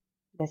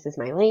 this is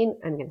my lane,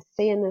 I'm going to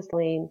stay in this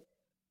lane.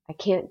 I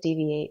can't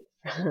deviate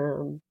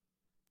from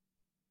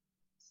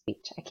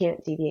speech. I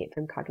can't deviate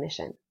from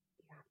cognition.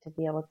 You have to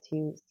be able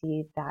to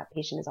see that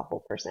patient as a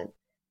whole person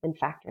and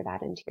factor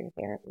that into your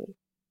therapy.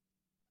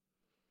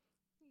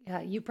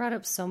 Yeah, you brought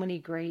up so many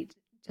great,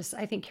 just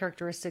I think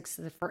characteristics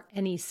for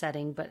any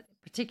setting, but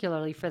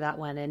particularly for that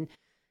one. And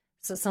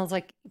so it sounds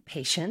like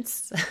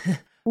patience,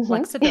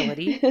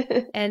 flexibility,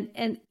 Mm-hmm.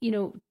 and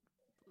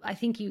I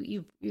think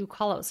you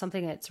call out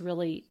something that's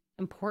really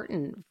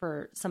important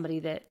for somebody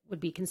that would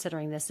be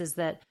considering this is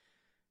that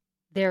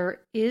there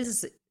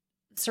is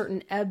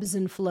certain ebbs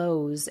and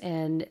flows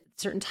and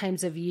certain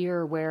times of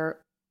year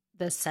where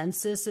the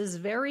census is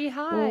very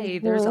high.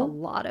 There's a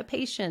Mm-hmm. lot of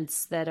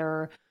patients that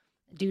are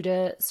due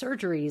to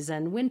surgeries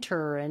and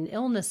winter and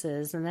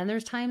illnesses. And then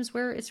there's times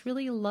where it's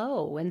really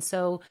low. And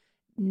so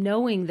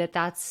knowing that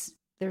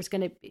there's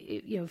going to,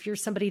 if you're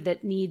somebody that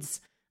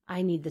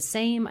I need the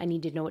same, I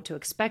need to know what to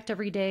expect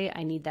every day,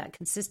 I need that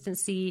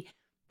consistency,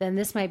 then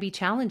this might be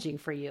challenging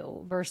for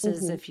you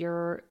versus Mm-hmm. if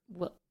you're,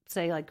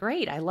 say like,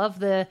 great, I love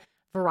the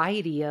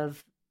variety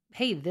of,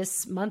 hey,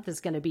 this month is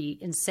going to be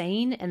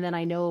insane. And then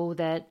I know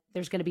that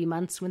there's going to be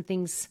months when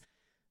things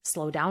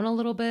slow down a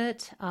little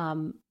bit.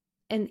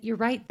 And you're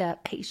right,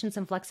 that patience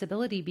and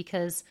flexibility,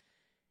 because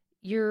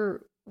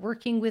you're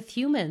working with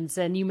humans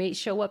and you may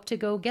show up to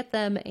go get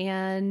them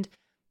and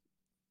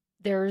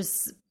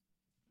there's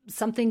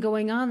something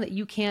going on that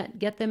you can't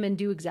get them and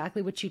do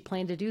exactly what you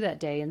planned to do that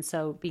day. And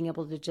so being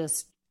able to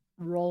just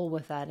roll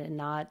with that and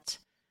not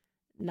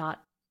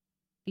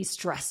be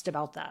stressed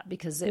about that,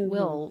 because it Mm-hmm.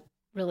 will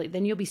really,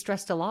 then you'll be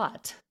stressed a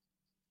lot.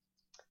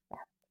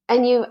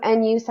 And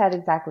you said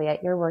exactly it.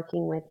 You're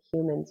working with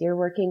humans. You're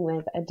working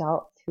with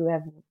adults who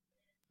have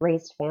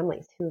raised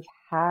families, who've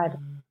had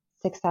Mhm.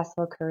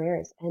 successful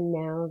careers, and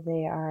now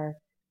they are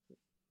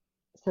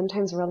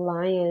sometimes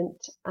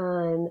reliant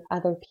on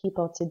other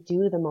people to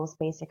do the most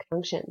basic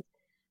functions.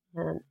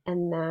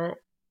 And that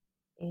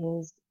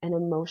is an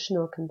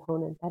emotional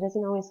component that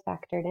isn't always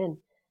factored in.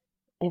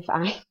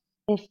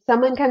 If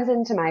someone comes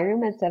into my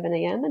room at 7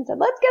 a.m. and said,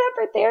 let's get up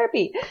for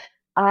therapy,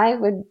 I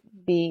would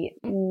be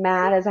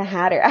mad as a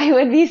hatter. I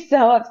would be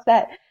so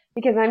upset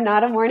because I'm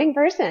not a morning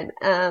person.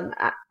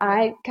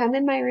 I come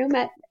in my room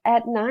at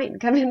 9,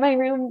 come in my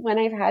room when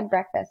I've had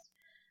breakfast.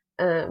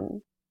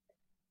 Um,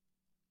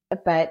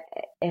 but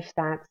if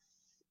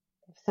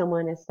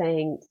someone is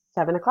saying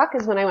 7 o'clock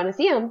is when I want to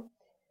see them,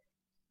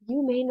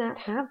 you may not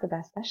have the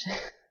best session.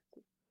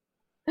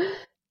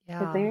 Yeah.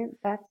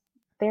 Because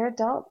they're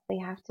adults. They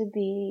have to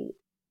be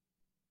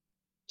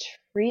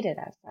treated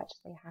as such.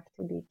 They have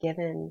to be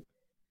given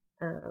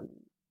um,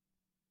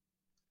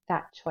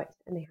 that choice,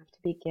 and they have to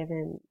be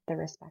given the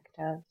respect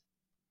of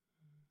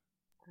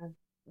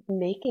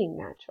making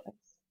that choice.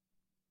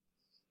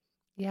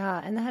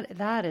 Yeah, and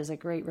that is a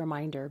great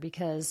reminder,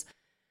 because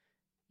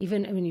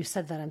even when you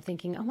said that, I'm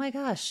thinking, oh my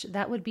gosh,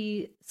 that would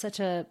be such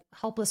a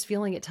helpless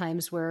feeling at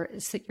times, where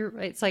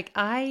it's like,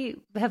 I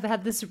have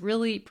had this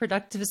really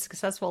productive,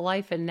 successful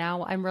life, and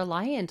now I'm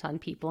reliant on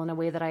people in a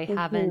way that I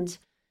haven't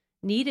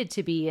needed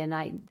to be. And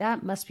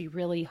that must be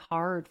really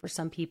hard for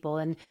some people.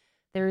 And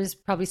there's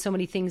probably so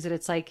many things that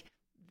it's like,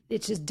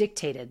 it's just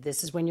dictated.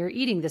 This is when you're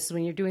eating, this is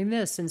when you're doing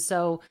this. And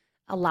so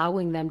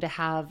allowing them to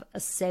have a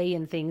say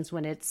in things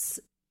when it's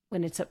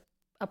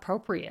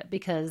appropriate,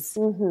 because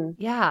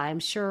yeah, I'm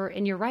sure.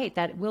 And you're right,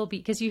 that will be,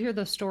 because you hear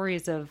those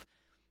stories of,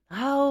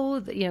 oh,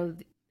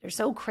 they're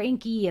so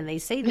cranky, and they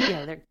say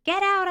that, they're,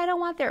 get out, I don't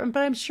want there.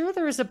 But I'm sure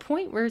there is a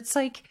point where it's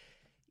like,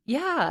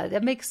 yeah,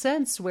 that makes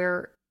sense,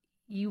 where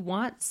you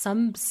want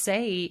some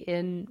say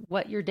in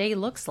what your day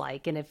looks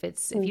like. And if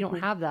you don't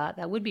have that,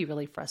 that would be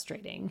really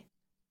frustrating.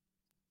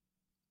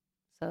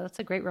 So that's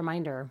a great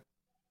reminder.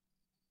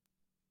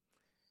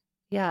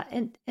 Yeah.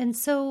 And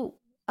so,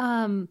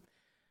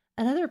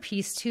 another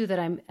piece too that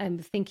I'm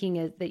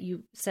thinking that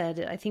you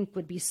said I think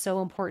would be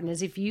so important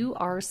is, if you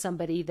are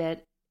somebody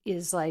that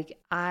is like,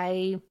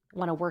 I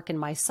want to work in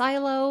my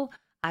silo,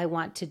 I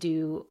want to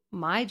do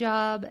my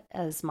job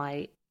as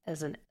a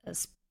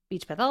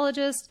speech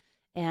pathologist,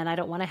 and I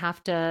don't want to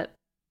have to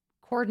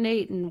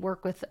coordinate and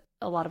work with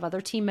a lot of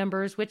other team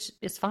members, which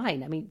is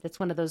fine. I mean,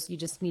 that's one of those, you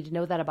just need to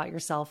know that about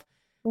yourself.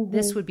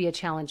 This would be a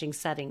challenging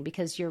setting,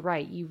 because you're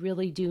right. You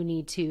really do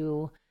need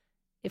to,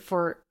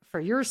 for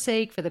your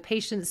sake, for the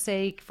patient's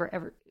sake,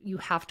 you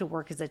have to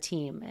work as a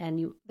team,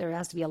 and there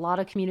has to be a lot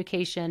of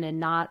communication, and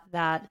not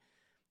that,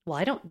 well,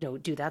 I don't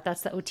do that.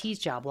 That's the OT's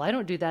job. Well, I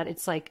don't do that.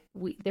 It's like,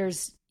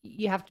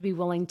 you have to be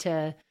willing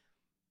to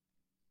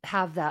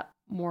have that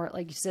more,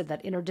 like you said,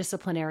 that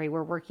interdisciplinary,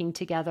 we're working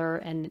together,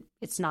 and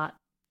it's not,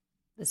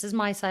 this is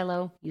my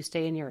silo, you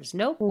stay in yours.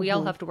 Nope. We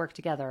all have to work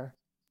together.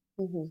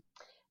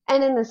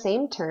 And in the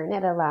same turn,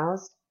 it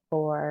allows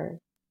for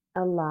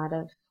a lot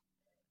of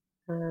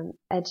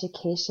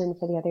education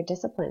for the other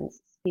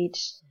disciplines.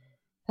 Speech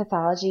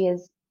pathology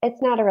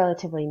it's not a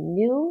relatively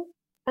new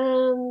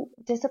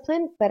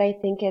discipline, but I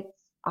think it's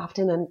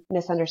often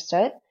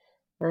misunderstood.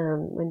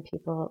 When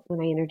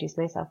I introduce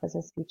myself as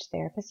a speech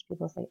therapist,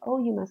 people say,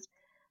 oh, you must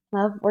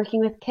love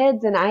working with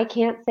kids, and I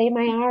can't say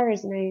my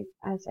R's. And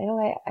I say,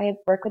 oh, I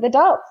work with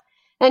adults.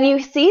 And you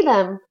see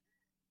them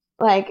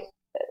like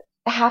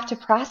have to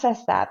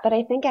process that. But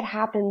I think it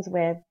happens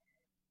with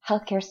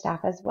healthcare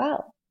staff as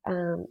well.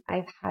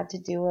 I've had to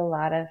do a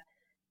lot of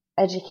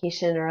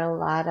education, or a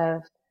lot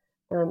of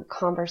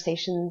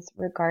conversations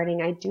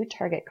regarding, I do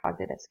target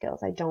cognitive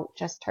skills. I don't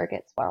just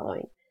target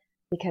swallowing,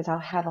 because I'll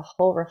have a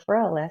whole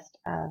referral list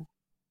of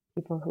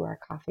people who are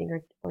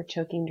coughing or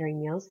choking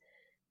during meals,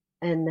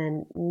 and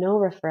then no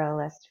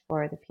referral list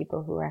for the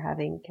people who are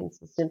having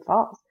consistent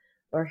falls,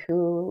 or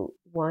who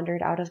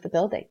wandered out of the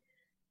building.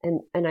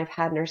 And I've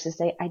had nurses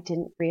say, I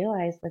didn't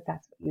realize that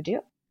that's what you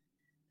do.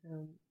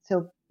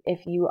 So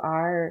if you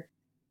are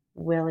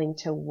willing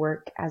to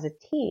work as a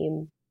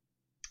team,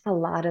 a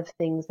lot of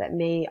things that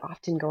may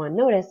often go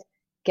unnoticed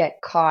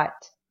get caught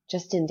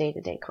just in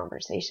day-to-day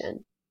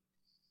conversation.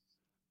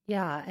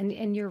 Yeah.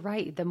 And you're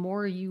right. The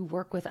more you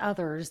work with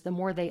others, the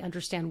more they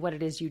understand what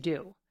it is you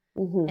do.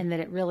 And that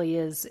it really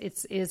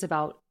is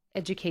about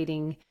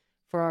educating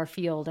for our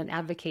field and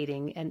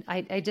advocating. And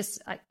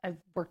I've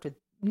worked with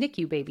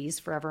NICU babies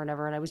forever and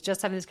ever. And I was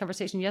just having this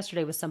conversation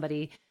yesterday with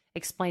somebody,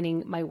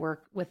 explaining my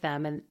work with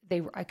them. And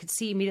I could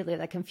see immediately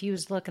that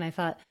confused look. And I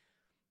thought,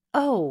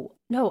 oh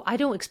no, I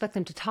don't expect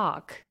them to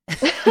talk.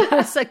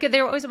 It's like,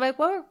 they were always like,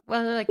 well,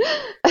 like,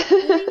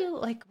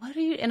 what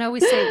do you, and I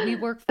always say, we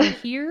work from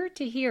here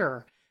to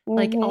here,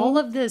 like all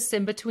of this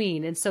in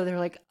between. And so they're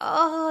like,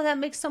 oh, that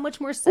makes so much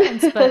more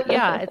sense. But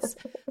yeah,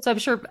 so I'm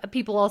sure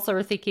people also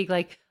are thinking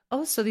like,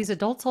 oh, so these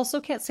adults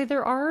also can't say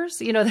their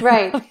R's,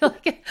 Right.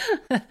 Like,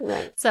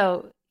 Right.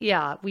 So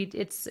yeah,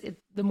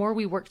 the more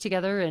we work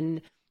together,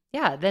 and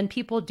yeah, then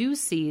people do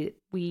see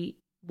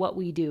what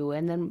we do.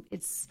 And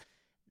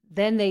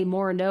then they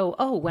more know,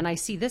 oh, when I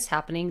see this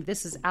happening,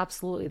 this is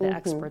absolutely the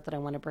expert that I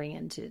want to bring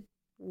in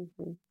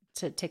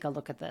to take a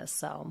look at this.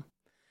 So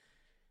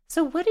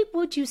what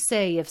would you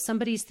say if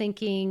somebody's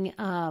thinking,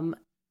 I'm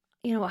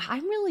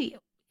really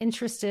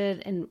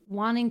interested in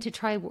wanting to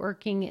try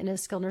working in a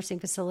skilled nursing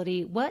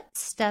facility? What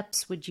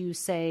steps would you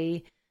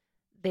say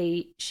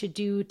they should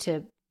do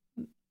to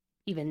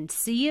even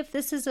see if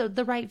this is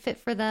the right fit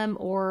for them,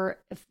 or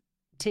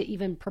to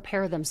even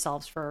prepare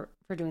themselves for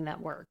for doing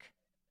that work?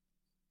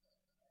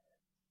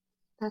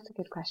 That's a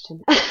good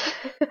question.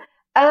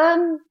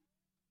 Um,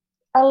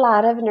 a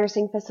lot of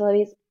nursing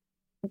facilities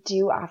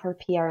do offer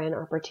PRN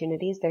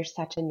opportunities. There's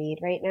such a need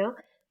right now.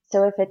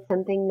 So if it's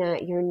something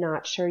that you're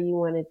not sure you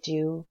want to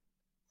do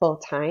full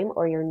time,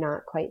 or you're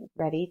not quite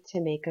ready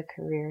to make a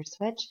career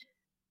switch,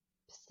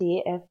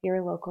 see if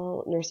your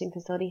local nursing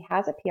facility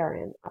has a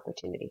PRN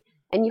opportunity.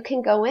 And you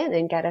can go in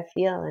and get a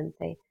feel and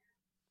say,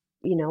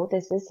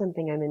 this is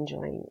something I'm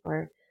enjoying,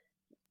 or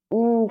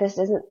this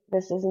isn't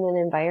an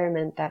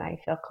environment that I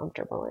feel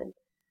comfortable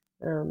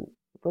in.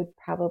 Would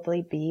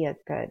probably be a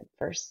good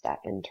first step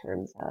in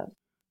terms of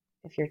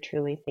if you're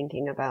truly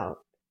thinking about,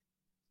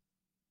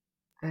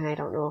 I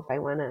don't know if I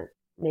want to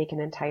make an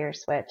entire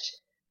switch.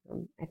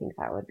 I think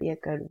that would be a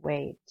good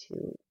way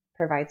to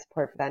provide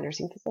support for that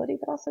nursing facility,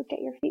 but also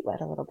get your feet wet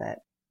a little bit.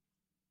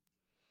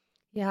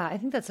 Yeah, I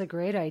think that's a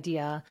great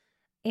idea.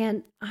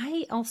 And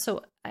I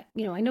also, I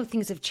know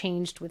things have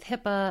changed with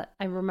HIPAA.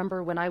 I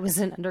remember when I was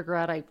in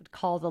undergrad, I would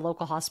call the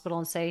local hospital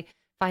and say,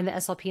 find the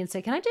SLP and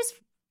say, can I just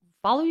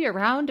follow you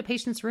around to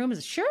patients'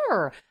 rooms?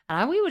 Sure.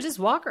 And we would just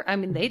walk. I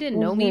mean, they didn't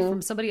know me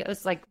from somebody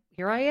else. Like,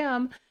 here I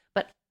am.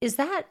 But is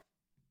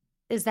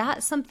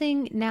that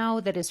something now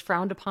that is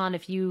frowned upon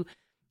if you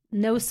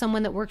know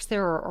someone that works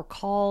there, or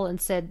call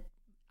and said,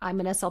 I'm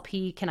an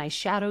SLP, can I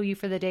shadow you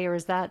for the day? Or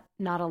is that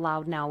not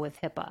allowed now with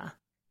HIPAA?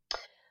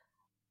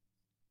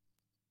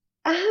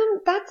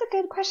 That's a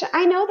good question.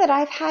 I know that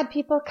I've had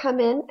people come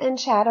in and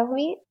shadow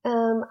me.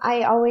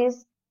 I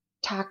always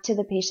talk to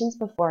the patients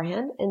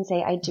beforehand and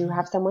say, I do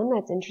have someone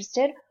that's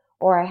interested,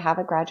 or I have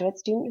a graduate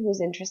student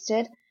who's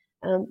interested.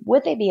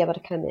 Would they be able to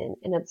come in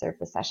and observe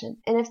the session?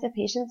 And if the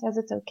patient says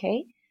it's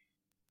okay,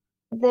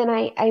 then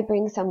I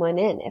bring someone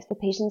in. If the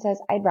patient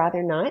says, I'd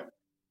rather not,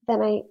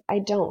 then I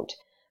don't.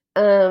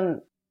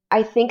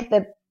 I think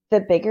the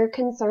bigger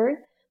concern,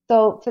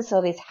 though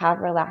facilities have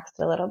relaxed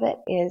a little bit,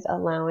 is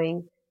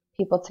allowing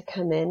people to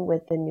come in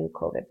with the new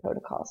COVID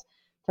protocols.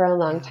 For a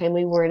long time,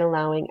 we weren't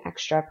allowing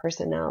extra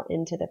personnel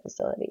into the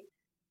facility.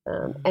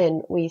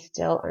 And we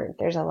still aren't.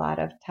 There's a lot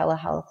of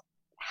telehealth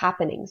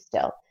happening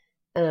still,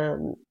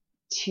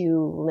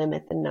 to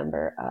limit the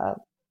number of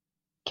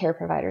care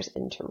providers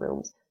into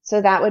rooms.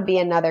 So that would be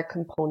another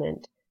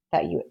component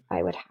that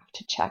I would have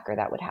to check, or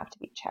that would have to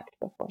be checked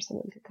before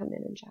someone could come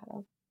in and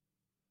shadow.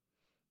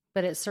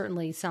 But it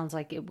certainly sounds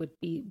like it would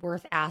be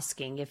worth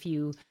asking if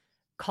you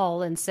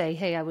call and say,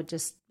 hey, I would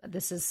just,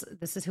 this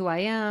is who I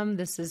am.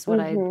 This is what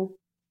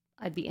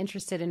I'd be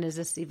interested in. Is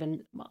this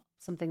even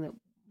something that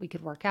we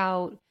could work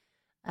out?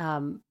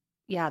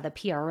 Yeah, the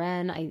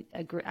PRN, I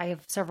agree. I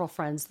have several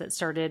friends that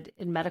started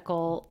in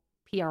medical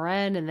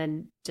PRN and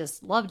then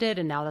just loved it.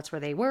 And now that's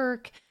where they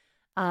work.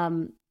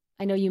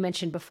 I know you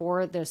mentioned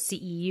before the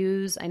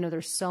CEUs. I know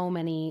there's so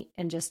many,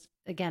 and just,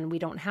 again, we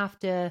don't have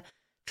to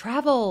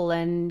travel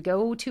and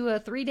go to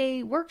a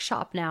 3-day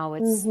workshop now.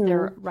 It's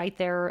they're right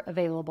there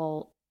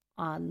available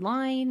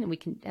online, and we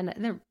can, and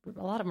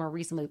a lot of them are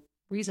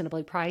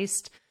reasonably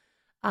priced.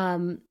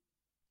 Do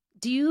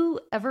you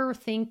ever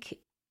think,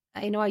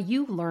 I know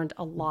you learned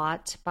a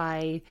lot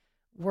by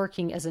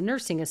working as a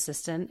nursing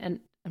assistant, and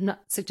I'm not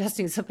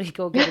suggesting somebody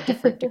go get a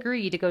different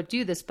degree to go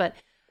do this, but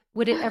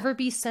would it ever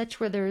be such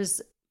where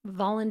there's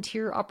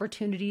volunteer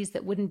opportunities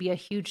that wouldn't be a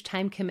huge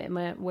time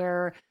commitment,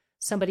 where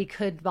somebody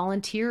could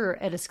volunteer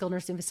at a skilled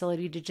nursing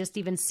facility to just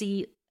even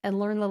see and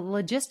learn the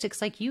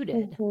logistics like you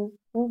did?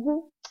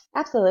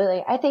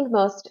 Absolutely. I think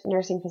most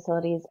nursing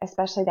facilities,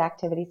 especially the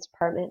activities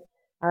department,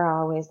 are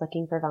always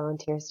looking for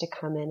volunteers to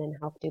come in and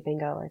help do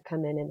bingo, or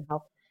come in and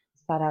help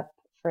set up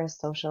for a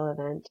social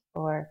event.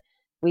 Or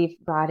we've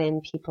brought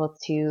in people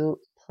to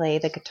play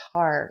the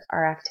guitar.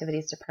 Our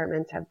activities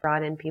departments have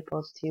brought in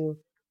people to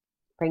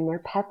bring their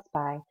pets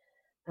by.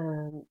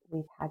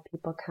 We've had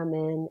people come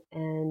in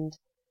and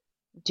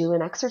do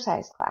an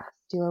exercise class,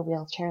 do a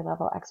wheelchair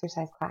level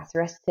exercise class,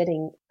 or a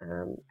sitting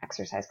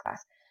exercise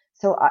class.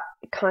 So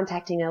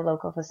contacting a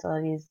local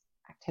facilities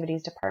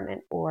activities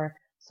department or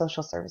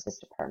social services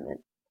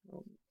department.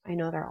 I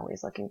know they're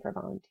always looking for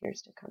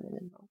volunteers to come in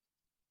and help.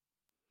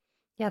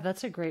 Yeah,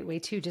 that's a great way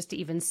too, just to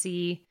even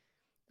see,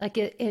 like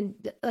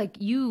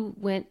you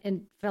went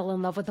and fell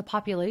in love with the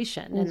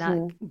population, and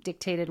that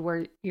dictated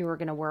where you were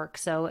going to work.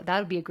 So that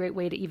would be a great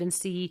way to even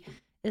see,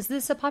 is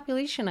this a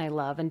population I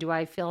love? And do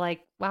I feel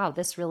like, wow,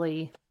 this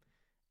really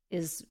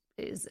is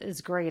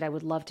great. I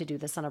would love to do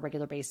this on a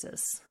regular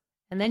basis.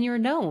 And then you're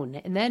known,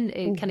 and then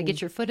it kind of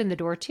gets your foot in the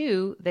door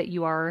too, that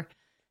you are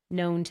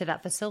known to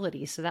that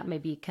facility. So that may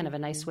be kind of a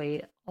nice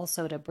way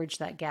also to bridge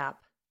that gap.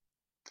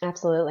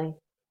 Absolutely.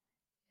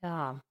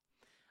 Yeah.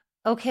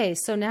 Okay.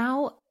 So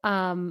now,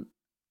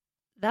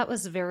 that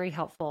was very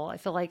helpful. I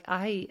feel like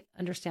I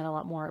understand a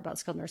lot more about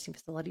skilled nursing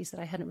facilities that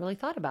I hadn't really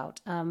thought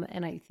about.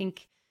 And I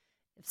think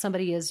if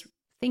somebody is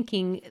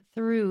thinking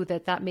through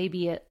that may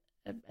be a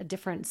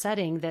different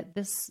setting, that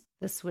this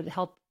would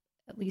help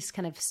at least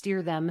kind of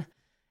steer them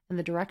in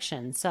the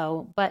direction.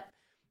 So, but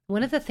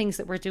one of the things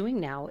that we're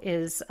doing now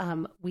is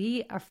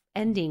we are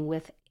ending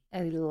with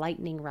a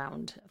lightning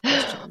round of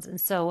questions. And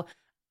so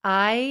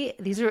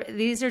These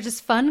are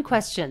just fun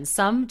questions.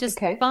 Some just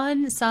Okay.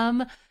 fun,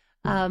 some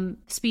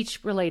speech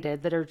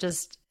related that are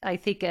just, I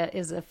think,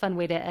 is a fun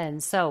way to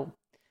end. So,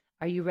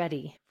 are you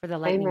ready for the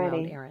I'm lightning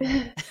round, ready.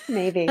 Erin?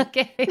 Maybe.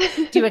 Okay.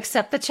 Do you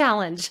accept the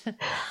challenge?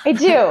 I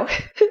do.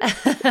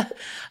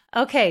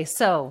 Okay,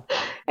 so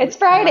It's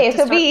I like Friday, to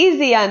so start. be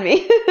easy on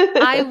me.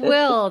 I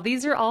will.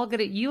 These are all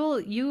gonna. You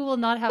will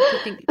not have to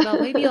think. Well,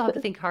 maybe you'll have to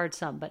think hard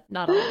some, but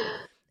not all.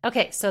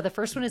 Okay, so the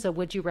first one is a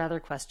would you rather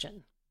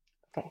question.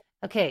 Okay.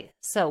 Okay,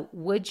 so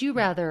would you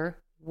rather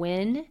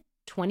win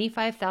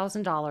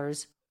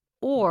 $25,000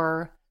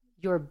 or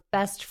your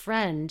best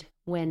friend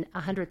win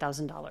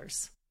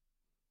 $100,000?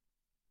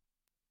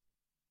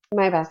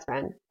 My best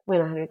friend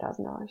win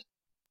 $100,000.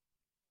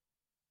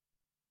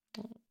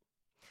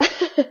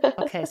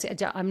 Okay, so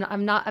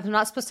I'm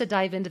not supposed to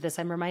dive into this.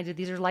 I'm reminded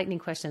these are lightning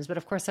questions, but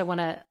of course I'm going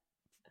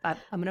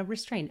to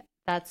restrain.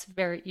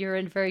 You're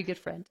a very good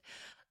friend.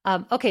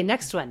 Okay,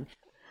 next one.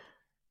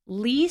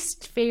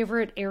 Least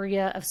favorite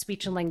area of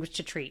speech and language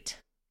to treat.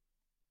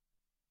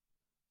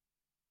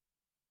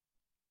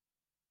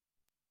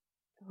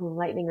 Ooh,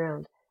 lightning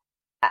round.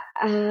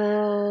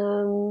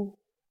 Um,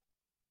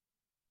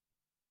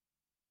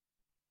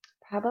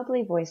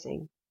 probably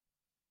voicing.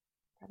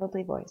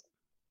 Probably voice.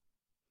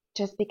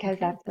 Just because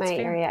Okay, that's that's my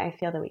fair. area I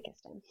feel the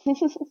weakest in.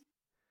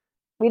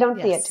 We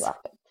don't see it too Yes.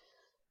 often.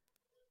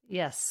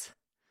 Yes.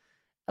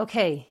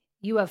 Okay,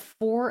 you have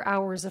 4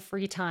 hours of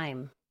free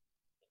time.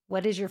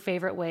 What is your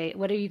favorite way?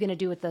 What are you going to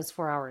do with those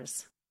 4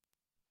 hours?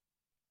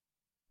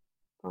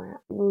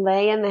 Or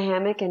lay in the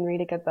hammock and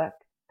read a good book.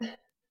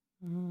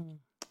 Mm,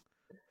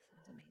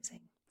 sounds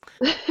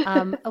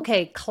amazing.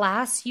 Okay,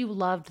 class you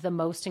loved the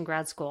most in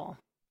grad school.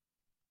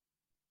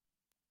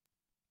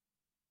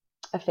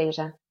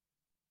 Aphasia.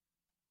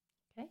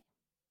 Okay.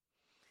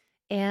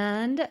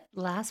 And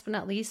last but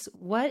not least,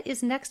 what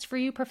is next for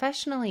you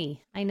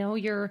professionally? I know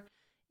you're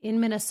in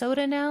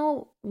Minnesota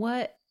now.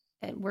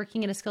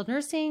 Working in a skilled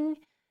nursing?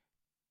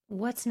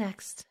 What's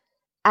next?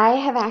 I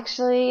have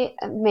actually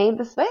made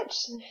the switch.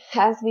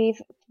 As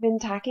we've been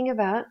talking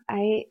about,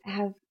 I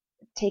have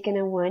taken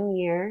a 1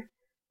 year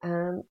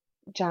um,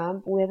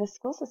 job with a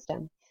school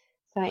system.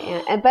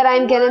 So but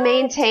I'm going to What?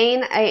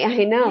 maintain,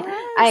 I know,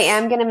 I Yes.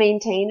 am going to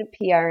maintain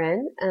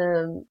PRN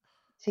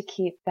to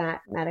keep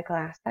that medical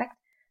aspect.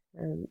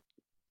 Um,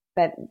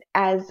 but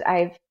as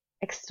I've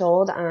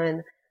extolled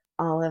on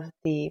all of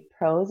the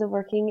pros of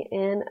working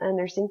in a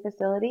nursing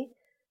facility,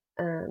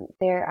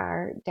 there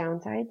are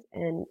downsides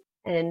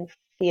and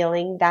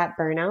feeling that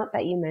burnout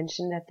that you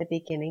mentioned at the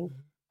beginning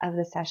of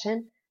the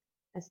session,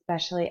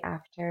 especially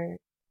after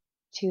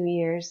 2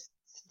 years,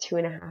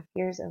 2.5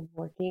 years of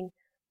working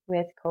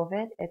with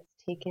COVID, it's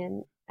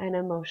taken an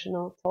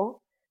emotional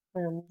toll.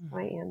 So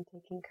I am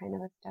taking kind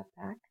of a step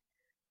back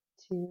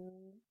to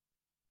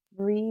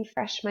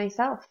refresh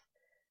myself.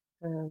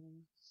 Um,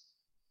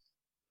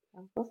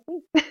 so we'll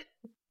see.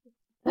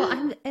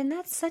 Well, and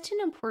that's such an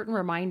important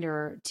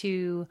reminder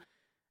to,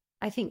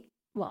 I think,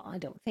 well,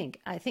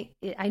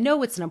 I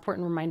know it's an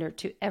important reminder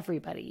to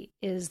everybody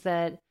is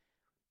that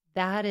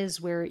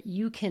is where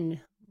you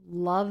can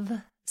love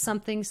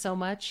something so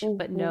much,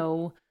 but Hmm.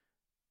 know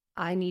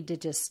I need to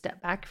just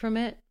step back from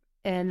it.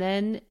 And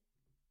then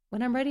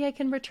when I'm ready, I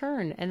can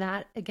return. And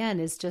that again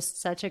is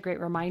just such a great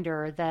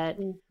reminder that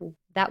Hmm.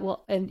 that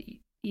will, and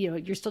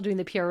you're still doing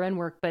the PRN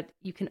work, but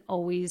you can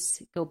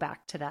always go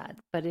back to that.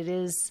 But it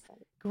is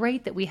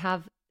great that we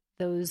have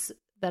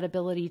that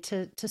ability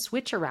to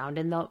switch around.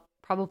 And the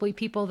probably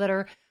people that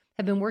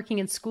have been working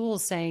in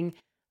schools saying,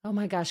 oh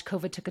my gosh,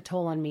 COVID took a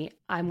toll on me.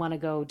 I want to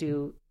go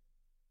do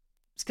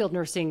skilled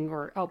nursing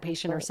or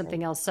outpatient or Absolutely.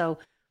 something else. So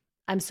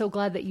I'm so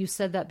glad that you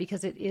said that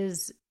because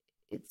it's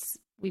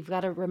we've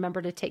got to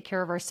remember to take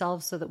care of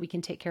ourselves so that we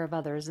can take care of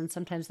others. And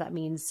sometimes that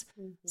means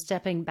Hmm.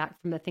 stepping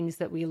back from the things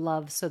that we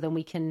love so then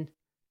we can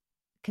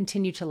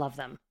continue to love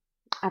them.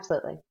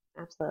 Absolutely.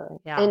 Absolutely.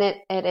 Yeah. And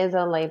it is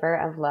a labor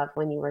of love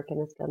when you work in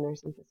a skilled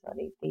nursing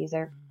facility. These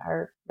are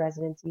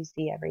residents you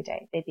see every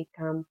day. They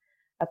become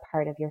a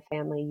part of your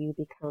family. You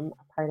become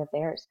a part of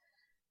theirs.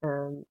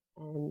 Um,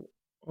 and,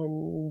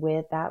 and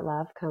with that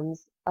love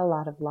comes a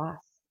lot of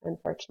loss,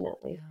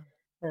 unfortunately.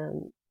 Yeah.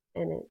 Um,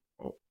 and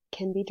it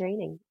can be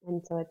draining.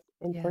 And so it's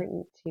Yeah.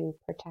 important to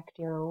protect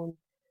your own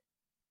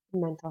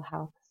mental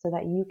health so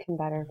that you can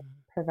better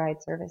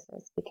provide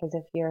services. Because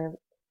if you're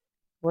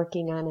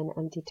working on an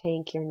empty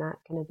tank, you're not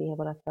going to be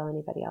able to fill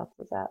anybody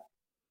else's up.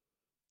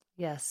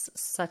 Yes.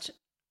 Such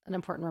an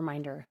important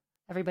reminder.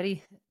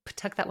 Everybody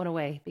tuck that one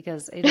away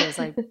because it is,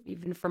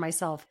 even for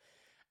myself.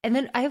 And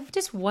then I have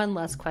just one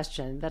last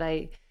question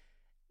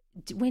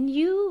when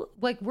you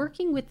like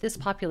working with this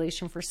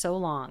population for so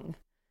long,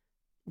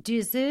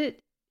 does it,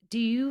 do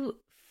you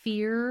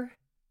fear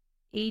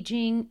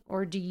aging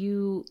or do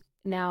you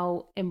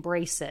now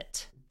embrace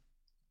it?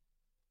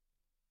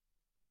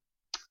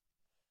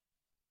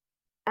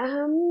 A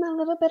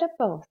little bit of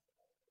both.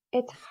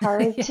 It's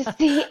hard to Yeah.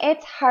 see.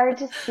 It's hard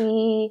to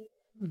see,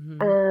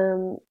 Hmm.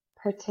 um,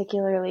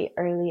 particularly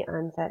early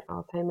onset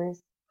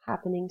Alzheimer's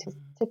happening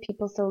to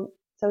people so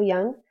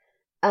young.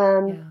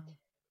 Yeah.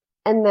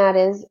 And that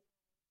is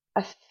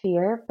a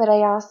fear, but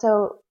I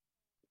also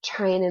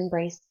try and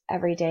embrace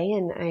every day.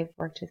 And I've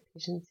worked with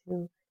patients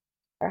who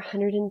are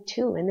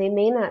 102 and they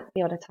may not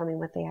be able to tell me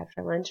what they had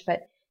for lunch,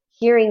 but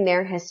hearing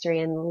their history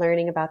and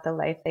learning about the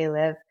life they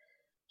live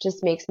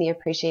just makes me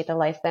appreciate the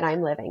life that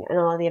I'm living and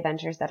all the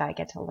adventures that I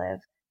get to live.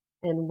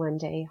 And one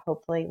day,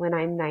 hopefully, when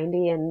I'm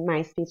 90 and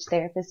my speech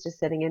therapist is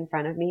sitting in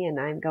front of me and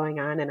I'm going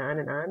on and on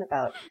and on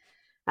about,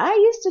 I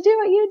used to do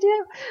what you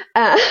do,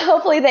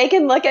 hopefully they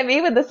can look at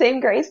me with the same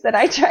grace that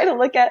I try to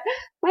look at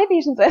my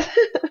patients with.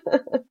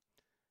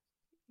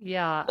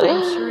 Yeah,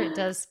 I'm sure it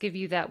does give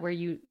you that where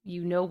you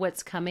know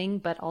what's coming,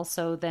 but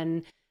also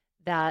then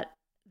that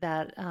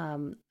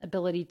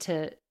ability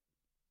to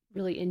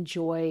really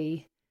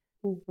enjoy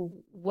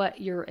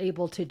what you're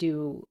able to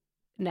do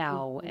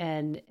now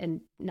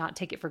and not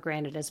take it for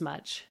granted as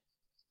much.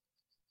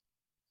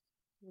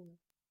 Yeah.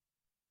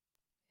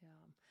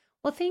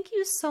 Well, thank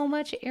you so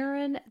much,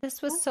 Erin.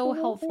 This was so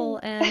helpful,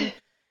 and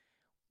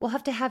we'll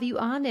have to have you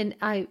on, and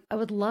I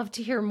would love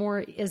to hear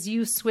more as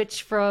you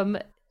switch from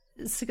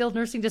skilled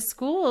nursing to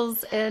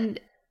schools and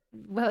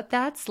what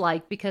that's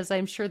like, because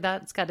I'm sure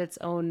that's got its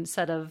own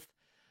set of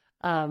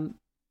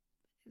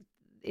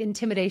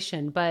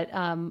intimidation, but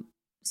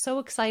so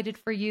excited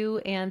for you,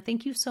 and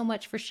thank you so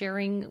much for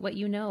sharing what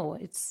you know.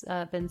 It's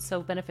been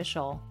so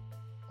beneficial.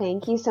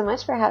 Thank you so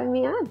much for having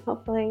me on.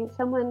 Hopefully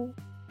someone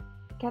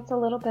gets a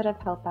little bit of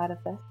help out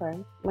of this or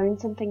learn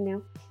something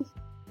new.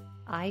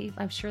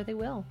 I'm sure they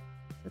will.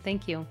 So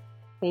thank you.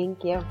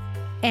 Thank you.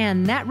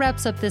 And that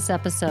wraps up this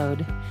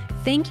episode.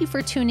 Thank you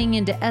for tuning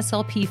into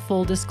SLP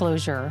Full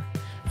Disclosure.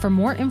 For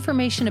more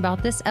information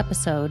about this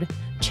episode,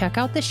 check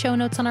out the show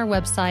notes on our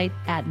website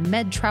at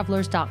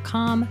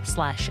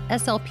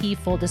medtravelers.com/SLP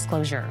Full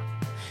Disclosure.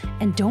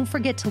 And don't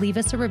forget to leave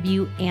us a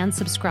review and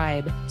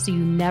subscribe so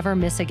you never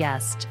miss a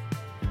guest.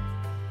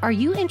 Are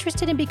you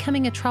interested in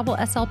becoming a travel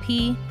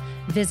SLP?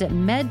 Visit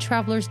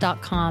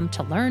medtravelers.com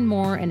to learn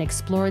more and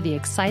explore the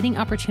exciting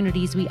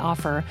opportunities we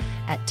offer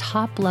at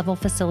top-level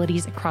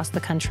facilities across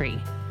the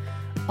country.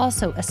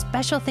 Also, a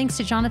special thanks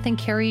to Jonathan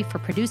Carey for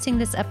producing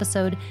this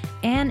episode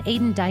and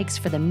Aiden Dykes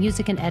for the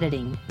music and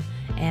editing.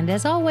 And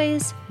as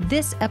always,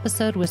 this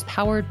episode was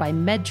powered by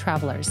Med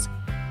Travelers.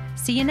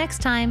 See you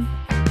next time.